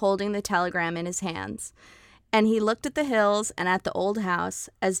forge, holding the telegram in his hands. And he looked at the hills and at the old house,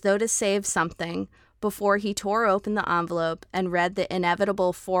 as though to save something, before he tore open the envelope and read the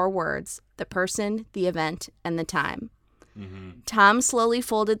inevitable 4 words: the person, the event, and the time. Tom slowly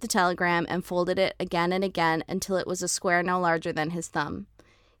folded the telegram and folded it again and again until it was a square no larger than his thumb.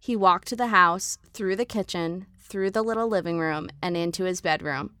 He walked to the house, through the kitchen, through the little living room, and into his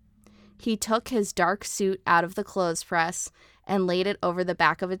bedroom. He took his dark suit out of the clothes press and laid it over the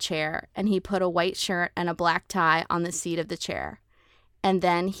back of a chair, and he put a white shirt and a black tie on the seat of the chair. And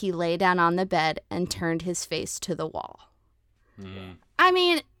then he lay down on the bed and turned his face to the wall. I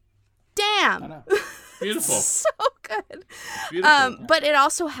mean, damn. Beautiful. So good. Beautiful. But it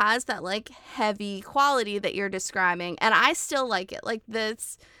also has that, like, heavy quality that you're describing, and I still like it. Like,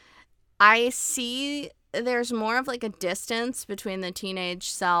 this, I see there's more of, like, a distance between the teenage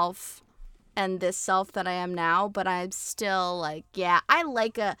self and this self that I am now, but I'm still like, yeah, I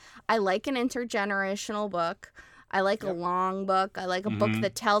like an intergenerational book. I like a long book. I like a book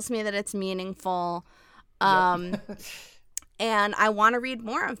that tells me that it's meaningful. And I want to read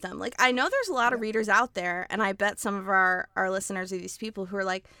more of them. Like, I know there's a lot of readers out there, and I bet some of our listeners are these people who are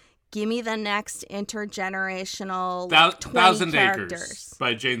like, give me the next intergenerational, like, 20 Thousand characters. Acres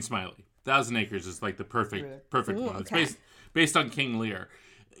by Jane Smiley. 1,000 Acres is like the perfect Ooh, one. okay. It's based on King Lear.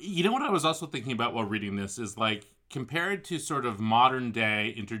 You know what I was also thinking about while reading this is, like, compared to sort of modern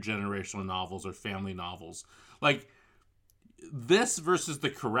day intergenerational novels or family novels, like, this versus the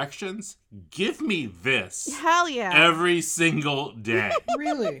corrections, give me this Hell yeah. every single day.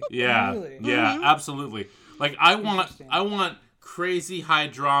 Really? Yeah, Really? yeah, absolutely. Like, I want crazy high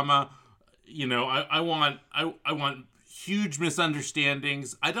drama. You know, I want huge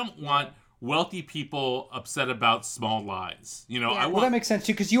misunderstandings. I don't want wealthy people upset about small lies. You know, Yeah. Well, that makes sense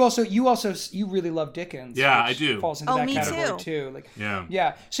too, because you really love Dickens. Yeah, which I do. Falls into that me category too. Like, Yeah.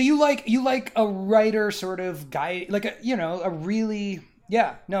 yeah. So you like a writer sort of guy, like a really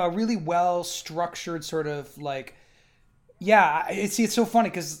well structured sort of like. Yeah, it's so funny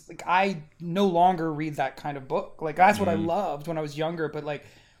because, like, I no longer read that kind of book. Like, that's what I loved when I was younger. But, like,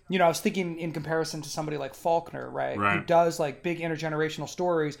 you know, I was thinking in comparison to somebody like Faulkner, right? Who does, like, big intergenerational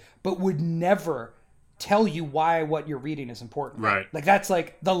stories, but would never tell you why what you're reading is important. Right. Like that's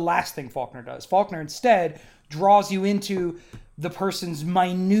like the last thing Faulkner does. Faulkner instead draws you into the person's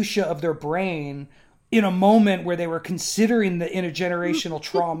minutia of their brain in a moment where they were considering the intergenerational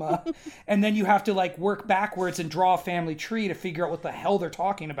trauma, and then you have to like work backwards and draw a family tree to figure out what the hell they're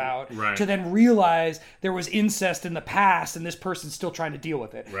talking about, Right. to then realize there was incest in the past and this person's still trying to deal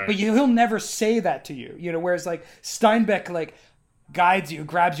with it. Right. But he'll never say that to you, you know, whereas like Steinbeck like guides you,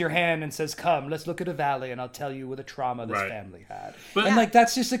 grabs your hand and says, come, let's look at a valley and I'll tell you what a trauma this Right. family had. But- and like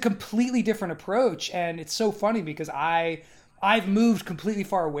that's just a completely different approach, and it's so funny because I've moved completely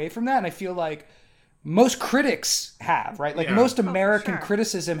far away from that, and I feel like most critics have, right? Like Yeah. most American sure.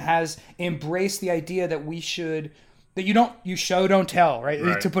 criticism has embraced the idea that you show don't tell, right?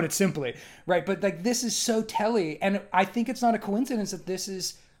 Right. To put it simply, right? But like this is so telly, and I think it's not a coincidence that this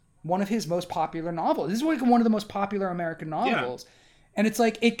is one of his most popular novels. This is like one of the most popular American novels. And it's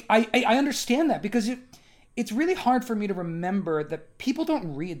like I understand that because it's really hard for me to remember that people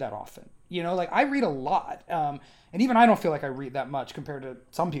don't read that often. You know, like I read a lot, and even I don't feel like I read that much compared to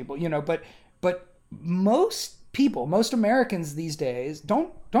some people. You know, but most people, most Americans these days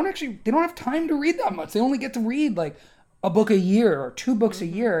don't have time to read that much. They only get to read like a book a year or 2 books a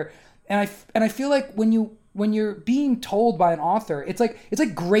year, and I feel like when you're being told by an author, it's like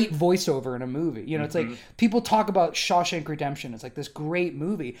great voiceover in a movie. You know, it's like people talk about Shawshank Redemption. It's like this great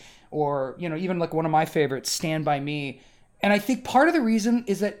movie, or you know, even like one of my favorites, Stand By Me. And I think part of the reason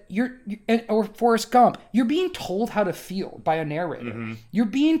is that or Forrest Gump, you're being told how to feel by a narrator. You're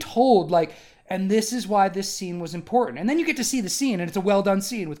being told like, and this is why this scene was important. And then you get to see the scene, and it's a well done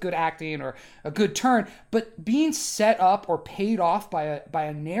scene with good acting or a good turn. But being set up or paid off by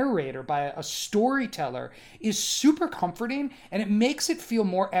a narrator, by a storyteller, is super comforting, and it makes it feel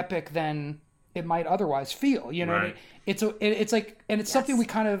more epic than it might otherwise feel. You know, Right. it's like, and it's something we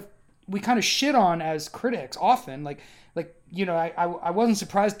kind of shit on as critics often. Like you know, I wasn't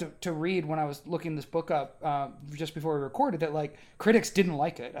surprised to read when I was looking this book up just before we recorded that like critics didn't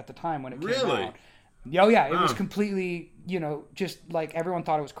like it at the time when it came Really? out. Oh yeah, it was completely, you know, just like everyone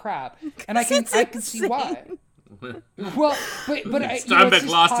thought it was crap, and I can see why. Well, but you know, it's Steinbeck just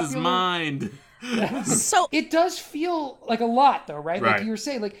lost his popular. mind. So It does feel like a lot, though, right? Right. Like you were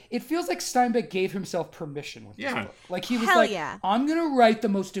saying, like it feels like Steinbeck gave himself permission with this Yeah. book. Like he was Hell like, yeah. "I'm gonna write the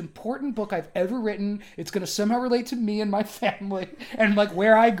most important book I've ever written. It's gonna somehow relate to me and my family and like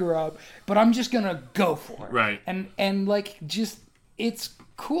where I grew up, but I'm just gonna go for it." Right. And like just it's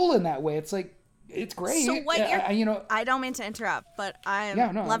cool in that way. It's like it's great. So what you I don't mean to interrupt, but I'm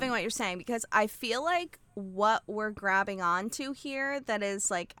Yeah, no. loving what you're saying because I feel like what we're grabbing onto here that is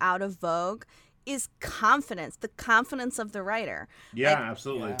like out of vogue is confidence, the confidence of the writer. Yeah, Like,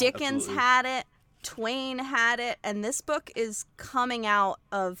 absolutely. Dickens Absolutely. had it, Twain had it, and this book is coming out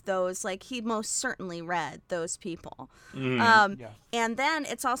of those, like he most certainly read those people. Mm-hmm. And then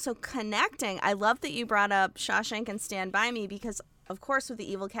it's also connecting. I love that you brought up Shawshank and Stand By Me because of course with the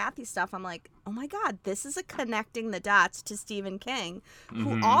Evil Kathy stuff, I'm like, oh my God, this is a connecting the dots to Stephen King,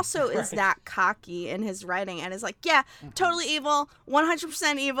 who also is that cocky in his writing and is like, yeah, totally evil,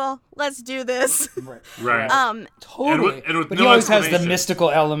 100% evil, let's do this. Right. totally. And with but no he always has the explanation. mystical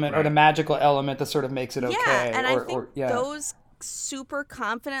element or Right. the magical element that sort of makes it okay. Yeah, and I or, think yeah. those super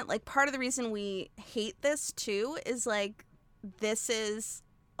confident, like part of the reason we hate this too is like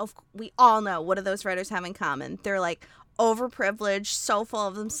we all know what do those writers have in common. They're like overprivileged, so full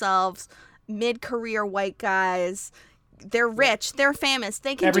of themselves, mid-career white guys. They're rich, they're famous,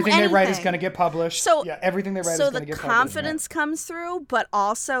 they can Everything do anything. they write is going to get published. So yeah, everything they write so is going the to get confidence comes through, but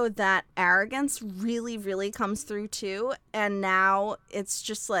also that arrogance really, really comes through too. And now it's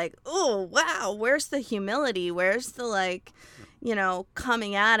just like, oh wow, where's the humility? Where's the like, you know,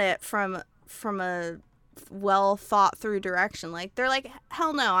 coming at it from a well thought through direction? Like they're like,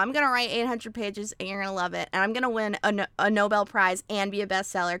 hell no, I'm gonna write 800 pages and you're gonna love it, and I'm gonna win a Nobel Prize and be a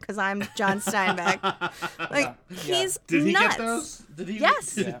bestseller because I'm John Steinbeck. Like he's Did he nuts. get those? Did he?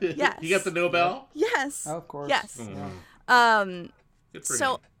 Yes. Did Yes. He got the Nobel? Yes. Oh, of course. Yes. Good for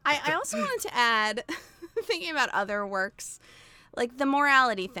So him. I also wanted to add, thinking about other works, like the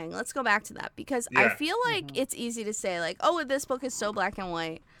morality thing. Let's go back to that because I Yeah. feel like it's easy to say like, oh, this book is so black and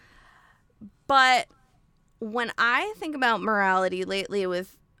white. But when I think about morality lately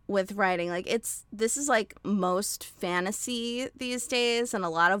with writing, like this is like most fantasy these days, and a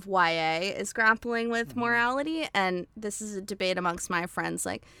lot of YA is grappling with morality, and this is a debate amongst my friends,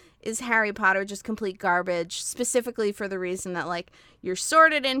 like, is Harry Potter just complete garbage, specifically for the reason that like you're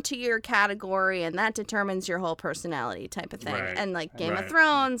sorted into your category and that determines your whole personality type of thing. Right. And like Game Right. of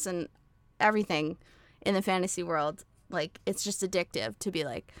Thrones and everything in the fantasy world, like it's just addictive to be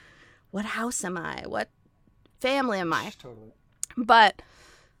like, what house am I? What family am I? Totally. But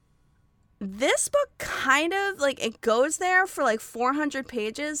this book kind of, like, it goes there for like 400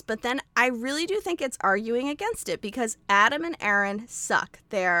 pages, but then I really do think it's arguing against it because Adam and Aaron suck.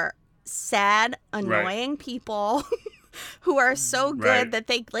 They're sad, annoying people who are so good that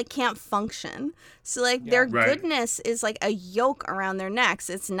they like can't function. So like their goodness is like a yoke around their necks.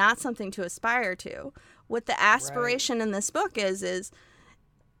 It's not something to aspire to. What the aspiration in this book is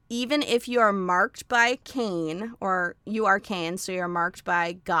even if you are marked by Cain, or you are Cain, so you're marked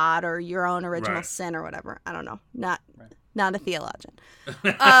by God or your own original sin or whatever. I don't know. Not a theologian.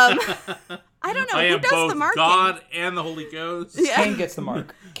 I don't know. I Who am does both the marking? God and the Holy Ghost. Yeah. Cain gets the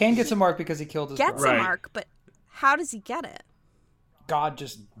mark. Cain gets the mark because he killed his brother. Gets a mark, but how does he get it? God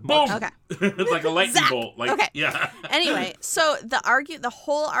just Boom. Okay. It's like a lightning bolt. Like, Okay. yeah. Anyway, so the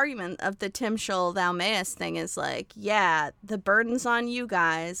whole argument of the Tim Schull thou mayest thing is like, yeah, the burden's on you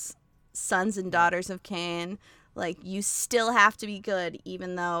guys, sons and daughters of Cain. Like, you still have to be good,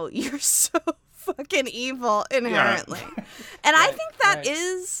 even though you're so fucking evil inherently. And I think that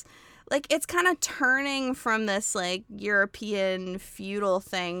is, like, it's kind of turning from this, like, European feudal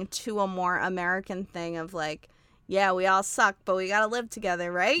thing to a more American thing of, like, yeah, we all suck, but we gotta live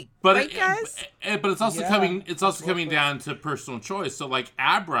together, right? But right, guys? But it's also coming. It's also coming down to personal choice. So, like,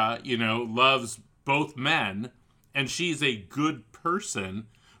 Abra, loves both men, and she's a good person,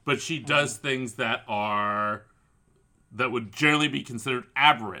 but she does things that would generally be considered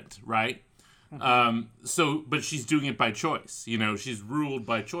aberrant, right? But she's doing it by choice. She's ruled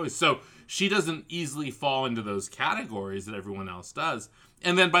by choice. So she doesn't easily fall into those categories that everyone else does.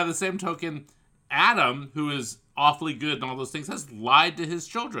 And then by the same token, Adam, who is awfully good and all those things, has lied to his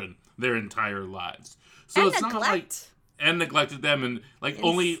children their entire lives. So and it's neglect. not like and neglected them, and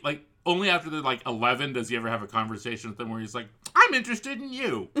only after they're like 11 does he ever have a conversation with them where he's like, "I'm interested in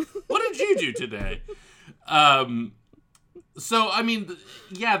you. What did you do today?" So I mean,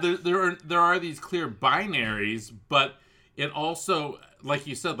 yeah, there are these clear binaries, but it also, like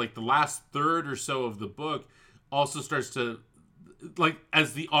you said, like the last third or so of the book also starts to, like,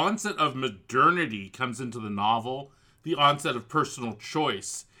 as the onset of modernity comes into the novel, the onset of personal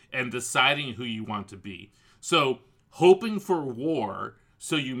choice and deciding who you want to be. So hoping for war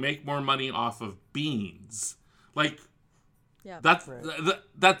so you make more money off of beans. Like,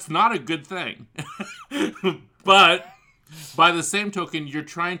 that's not a good thing. But by the same token, you're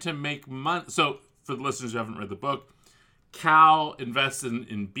trying to make money. So for the listeners who haven't read the book, Cal invests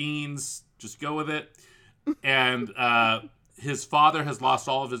in beans. Just go with it. And his father has lost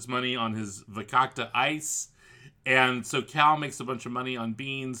all of his money on his Vakakta ice. And so Cal makes a bunch of money on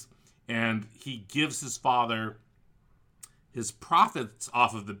beans, and he gives his father his profits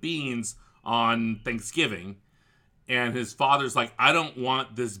off of the beans on Thanksgiving. And his father's like, "I don't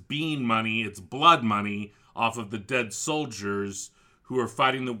want this bean money. It's blood money off of the dead soldiers who are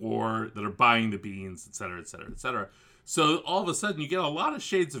fighting the war, that are buying the beans, et cetera, et cetera, et cetera." So all of a sudden you get a lot of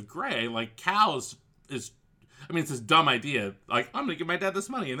shades of gray. Like, Cal is it's this dumb idea. Like, I'm going to give my dad this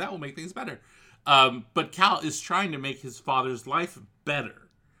money and that will make things better. But Cal is trying to make his father's life better.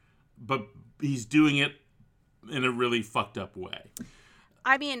 But he's doing it in a really fucked up way.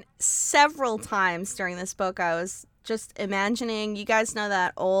 I mean, several times during this book, I was just imagining, you guys know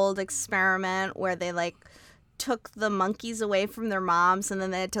that old experiment where they, like, took the monkeys away from their moms and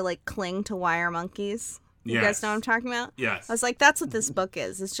then they had to, like, cling to wire monkeys? You guys know what I'm talking about? Yes. I was like, that's what this book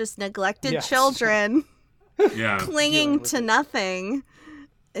is. It's just neglected children clinging to nothing.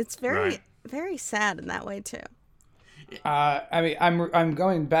 It's very, very sad in that way, too. I mean, I'm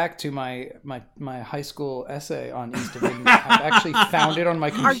going back to my high school essay on East of Eden. I've actually found it on my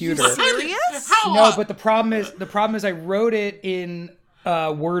computer. Are you serious? No, but the problem is I wrote it in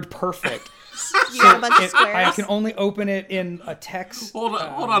Word Perfect. You have a bunch of squares? I can only open it in a text. Hold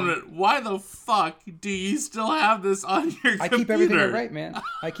on a minute. Why the fuck do you still have this on your computer? I keep everything I write, man.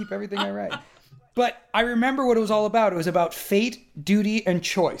 I keep everything I write. But I remember what it was all about. It was about fate, duty, and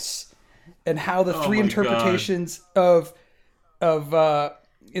choice, and how the three interpretations of the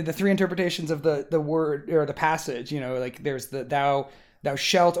three interpretations of the word or the passage. Like there's the thou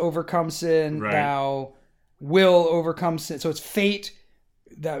shalt overcome sin, thou will overcome sin. So it's fate,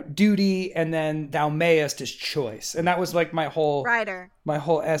 thou duty, and then thou mayest is choice. And that was like my whole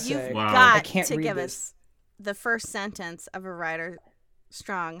essay. You've I got can't to read give this. us the first sentence of a Ryder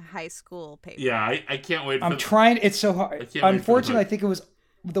Strong high school paper. Yeah, I can't wait. I'm trying. It's so hard. Unfortunately, I think it was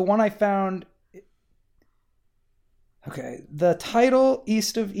the one I found. Okay, the title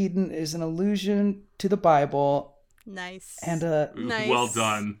 "East of Eden" is an allusion to the Bible, Nice. And Nice. Well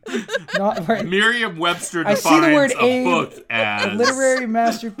done. not right. Merriam-Webster I see the word defines a Abe. book as A literary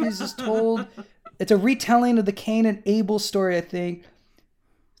masterpiece is told. It's a retelling of the Cain and Abel story, I think,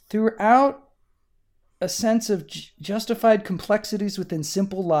 throughout a sense of justified complexities within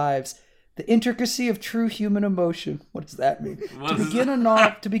simple lives, the intricacy of true human emotion. What does that mean? To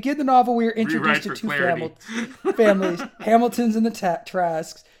begin the novel, we are introduced to Rewrite two for families, Hamiltons and the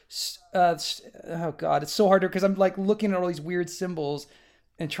Trasks. Oh God, it's so hard because I'm like looking at all these weird symbols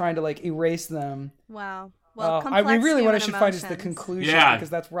and trying to like erase them. Wow. Well, I mean, really, what I human should find is the emotions. conclusion, Yeah. because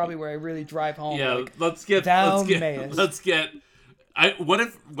that's probably where I really drive home. Yeah, like, let's get. Mayus. What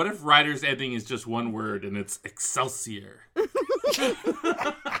if Ryder's ending is just one word and it's Excelsior?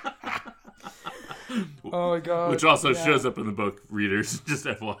 Oh my God. Which also shows up in the book, readers. Just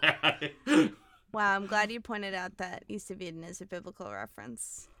FYI. Wow, I'm glad you pointed out that East of Eden is a biblical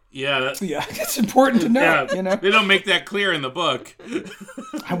reference. Yeah, Yeah, it's important to know. yeah. You know, They don't make that clear in the book.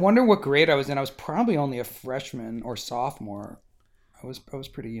 I wonder what grade I was in. I was probably only a freshman or sophomore. I was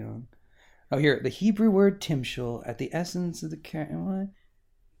pretty young. Oh, here, the Hebrew word timshul at the essence of the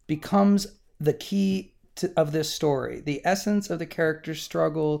becomes the key of this story. The essence of the character's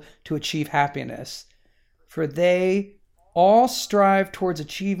struggle to achieve happiness, for they all strive towards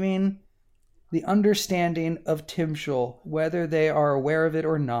achieving the understanding of timshul, whether they are aware of it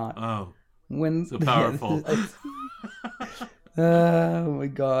or not. Oh, When so powerful. Oh my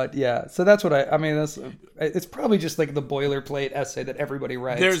God, yeah. So that's what I mean. It's probably just like the boilerplate essay that everybody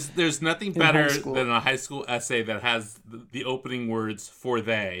writes. There's nothing high better school. than a high school essay that has the opening words "for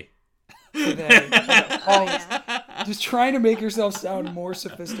they." Just trying to make yourself sound more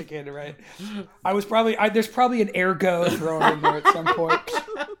sophisticated, right? There's probably an ergo thrown in there at some point.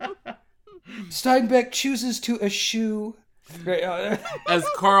 Steinbeck chooses to eschew. As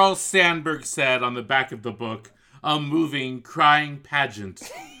Carl Sandburg said on the back of the book, a moving, crying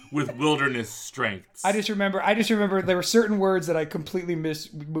pageant with wilderness strengths. I just remember there were certain words that I completely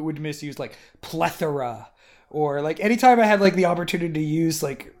would misuse, like plethora, or like anytime I had like the opportunity to use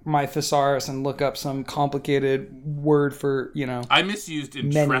like my thesaurus and look up some complicated word for, you know. I misused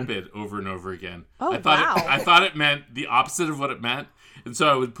intrepid over and over again. Oh, I thought it meant the opposite of what it meant. And so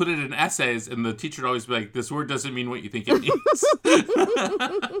I would put it in essays, and the teacher would always be like, "This word doesn't mean what you think it means."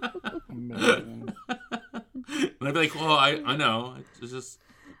 And I'd be like, "Well, I know. I'm just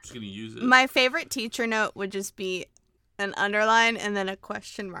going to use it." My favorite teacher note would just be an underline and then a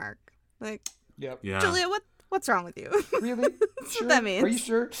question mark. Like, Yep. Yeah. Julia, what's wrong with you? Really? That's what that means. Are you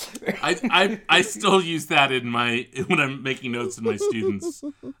sure? I still use that when I'm making notes in my students'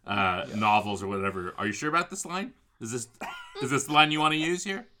 novels or whatever. Are you sure about this line? Is this the line you want to use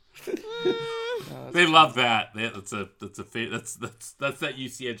here? They love that. That's that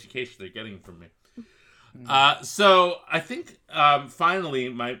UC education they're getting from me. So I think finally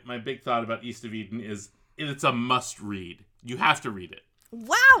my big thought about East of Eden is it's a must read. You have to read it.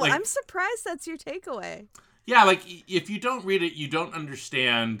 Wow, Like- I'm surprised that's your takeaway. Yeah, like if you don't read it, you don't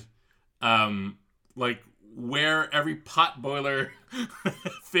understand like where every potboiler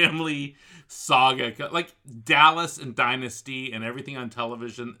family saga, like Dallas and Dynasty and everything on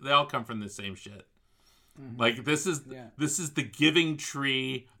television, they all come from the same shit. Mm-hmm. Like this is the giving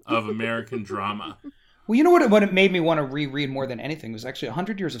tree of American drama. Well, you know what it made me want to reread more than anything was actually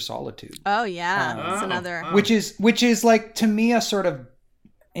 100 Years of Solitude. Oh yeah, that's another. Which is like, to me, a sort of,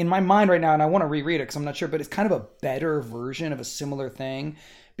 in my mind right now, and I want to reread it because I'm not sure, but it's kind of a better version of a similar thing.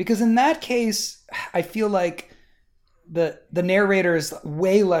 Because in that case, I feel like the narrator is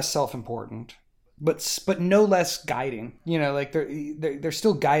way less self-important, but no less guiding. You know, like they're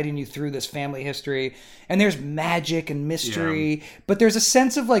still guiding you through this family history, and there's magic and mystery, but there's a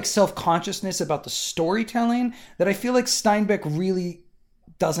sense of like self-consciousness about the storytelling that I feel like Steinbeck really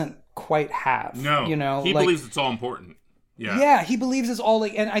doesn't quite have. No, you know, he like, believes it's all important. Yeah, he believes it's all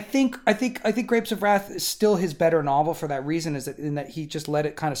like, and I think Grapes of Wrath is still his better novel for that reason, is that in that he just let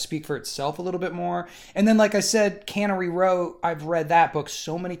it kind of speak for itself a little bit more. And then, like I said, Cannery Row, I've read that book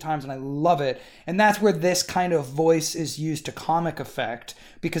so many times and I love it. And that's where this kind of voice is used to comic effect,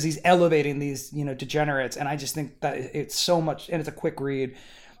 because he's elevating these, you know, degenerates. And I just think that it's so much, and it's a quick read.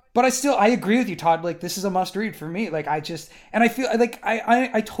 But I agree with you, Todd. Like, this is a must read for me. Like, I feel like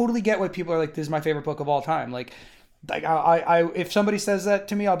I totally get why people are like, this is my favorite book of all time. Like I if somebody says that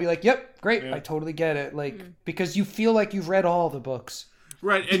to me, I'll be like, yep, great. Yeah. I totally get it. Like, because you feel like you've read all the books.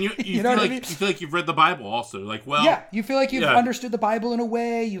 Right. And you you feel like you feel like you've read the Bible also. Like, well, yeah, you feel like you've understood the Bible in a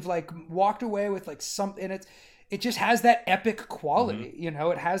way. You've like walked away with like something, and it just has that epic quality. Mm-hmm. You know,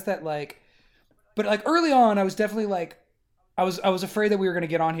 it has that like, but like early on, I was definitely like, I was afraid that we were going to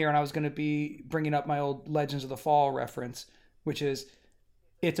get on here and I was going to be bringing up my old Legends of the Fall reference, which is,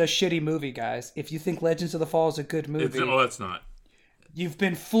 it's a shitty movie, guys. If you think Legends of the Fall is a good movie, it's not. You've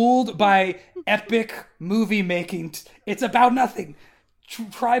been fooled by epic movie making. It's about nothing.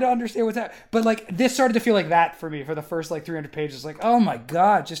 Try to understand what's happening. But like, this started to feel like that for me for the first like 300 pages. Like, oh my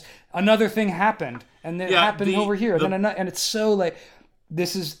God, just another thing happened, and then it happened over here, and it's so like,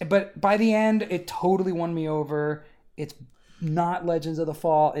 this is. But by the end, it totally won me over. It's not Legends of the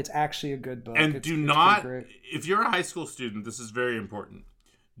Fall. It's actually a good book. And do not, if you're a high school student, this is very important.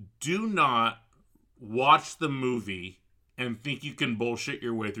 Do not watch the movie and think you can bullshit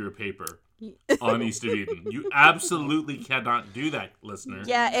your way through a paper on East of Eden. You absolutely cannot do that, listener.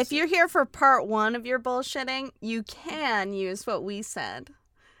 Yeah, if you're here for part 1 of your bullshitting, you can use what we said.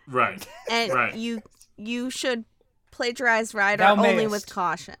 Right. And right. you should plagiarize Ryder only with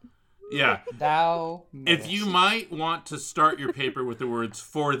caution. Yeah. Thou mayest. If you might want to start your paper with the words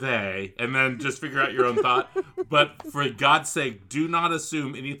 "for they" and then just figure out your own thought, but for God's sake, do not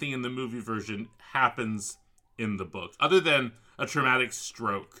assume anything in the movie version happens in the book, other than a traumatic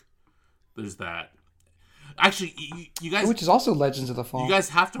stroke. There's that. Actually, you guys, which is also Legends of the Fall. You guys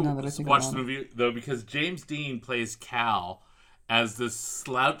have to watch the movie though, because James Dean plays Cal as this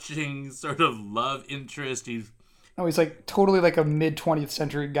slouching sort of love interest. He's like totally like a mid 20th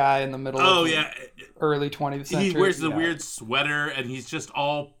century guy in the middle of early 20th century. He wears the weird sweater and he's just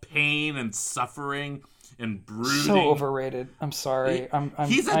all pain and suffering and brooding. So overrated. I'm sorry. I'm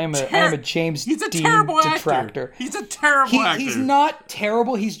a James Dean detractor. He's a terrible actor. He's not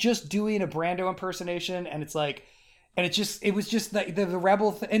terrible. He's just doing a Brando impersonation, and it's like, and it was just the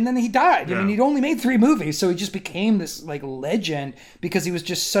rebel and then he died. Yeah. I mean, he'd only made 3 movies, so he just became this like legend because he was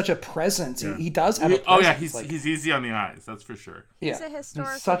just such a presence. Yeah. He does have a presence. Oh yeah, he's easy on the eyes, that's for sure. Yeah. He's a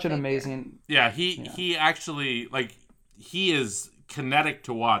historical such an figure. amazing. Yeah, he actually, like, he is kinetic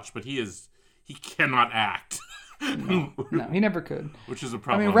to watch, but he cannot act. No, he never could. Which is a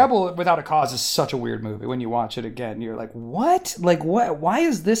problem. I mean, Rebel Without a Cause is such a weird movie. When you watch it again, you're like, what? Like, what? Why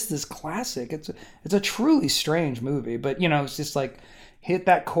is this classic? It's a truly strange movie. But, it's just like, hit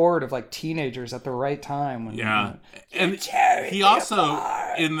that chord of like teenagers at the right time. When, and he also,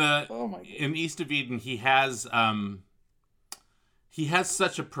 in East of Eden, he has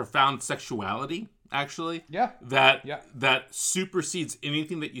such a profound sexuality, actually. Yeah. That supersedes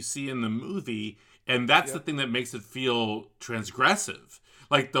anything that you see in the movie. And that's the thing that makes it feel transgressive.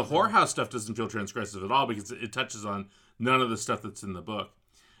 Like, the whorehouse stuff doesn't feel transgressive at all because it touches on none of the stuff that's in the book.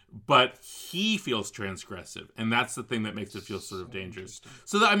 But he feels transgressive, and that's the thing that makes it feel sort of dangerous.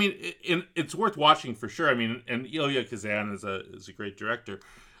 So, it's worth watching for sure. I mean, and Elia Kazan is a great director,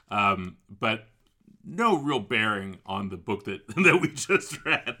 but no real bearing on the book that we just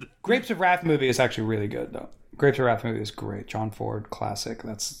read. Grapes of Wrath movie is actually really good, though. Grapes of Wrath movie is great. John Ford, classic.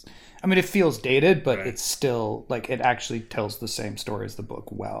 It feels dated, but it's still, like, it actually tells the same story as the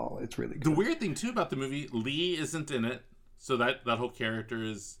book well. It's really good. The weird thing, too, about the movie, Lee isn't in it, so that whole character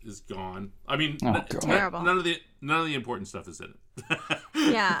is gone. I mean, terrible. None of the important stuff is in it.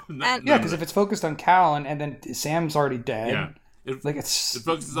 Yeah. Because if it's focused on Cal and then Sam's already dead. Yeah. It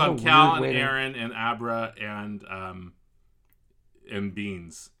focuses on Cal and Aaron and Abra and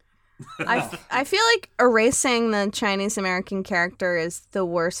Beans. I feel like erasing the Chinese American character is the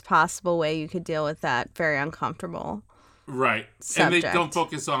worst possible way you could deal with that very uncomfortable subject. And they don't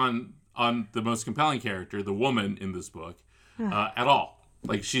focus on the most compelling character, the woman in this book, at all.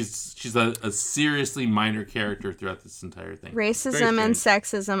 Like, she's a seriously minor character throughout this entire thing. Racism and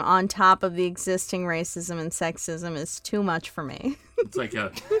sexism on top of the existing racism and sexism is too much for me. It's like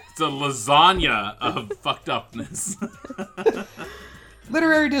a lasagna of fucked upness.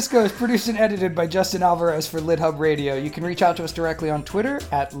 Literary Disco is produced and edited by Justin Alvarez for LitHub Radio. You can reach out to us directly on Twitter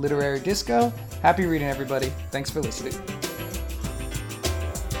 @Literary Disco. Happy reading, everybody. Thanks for listening.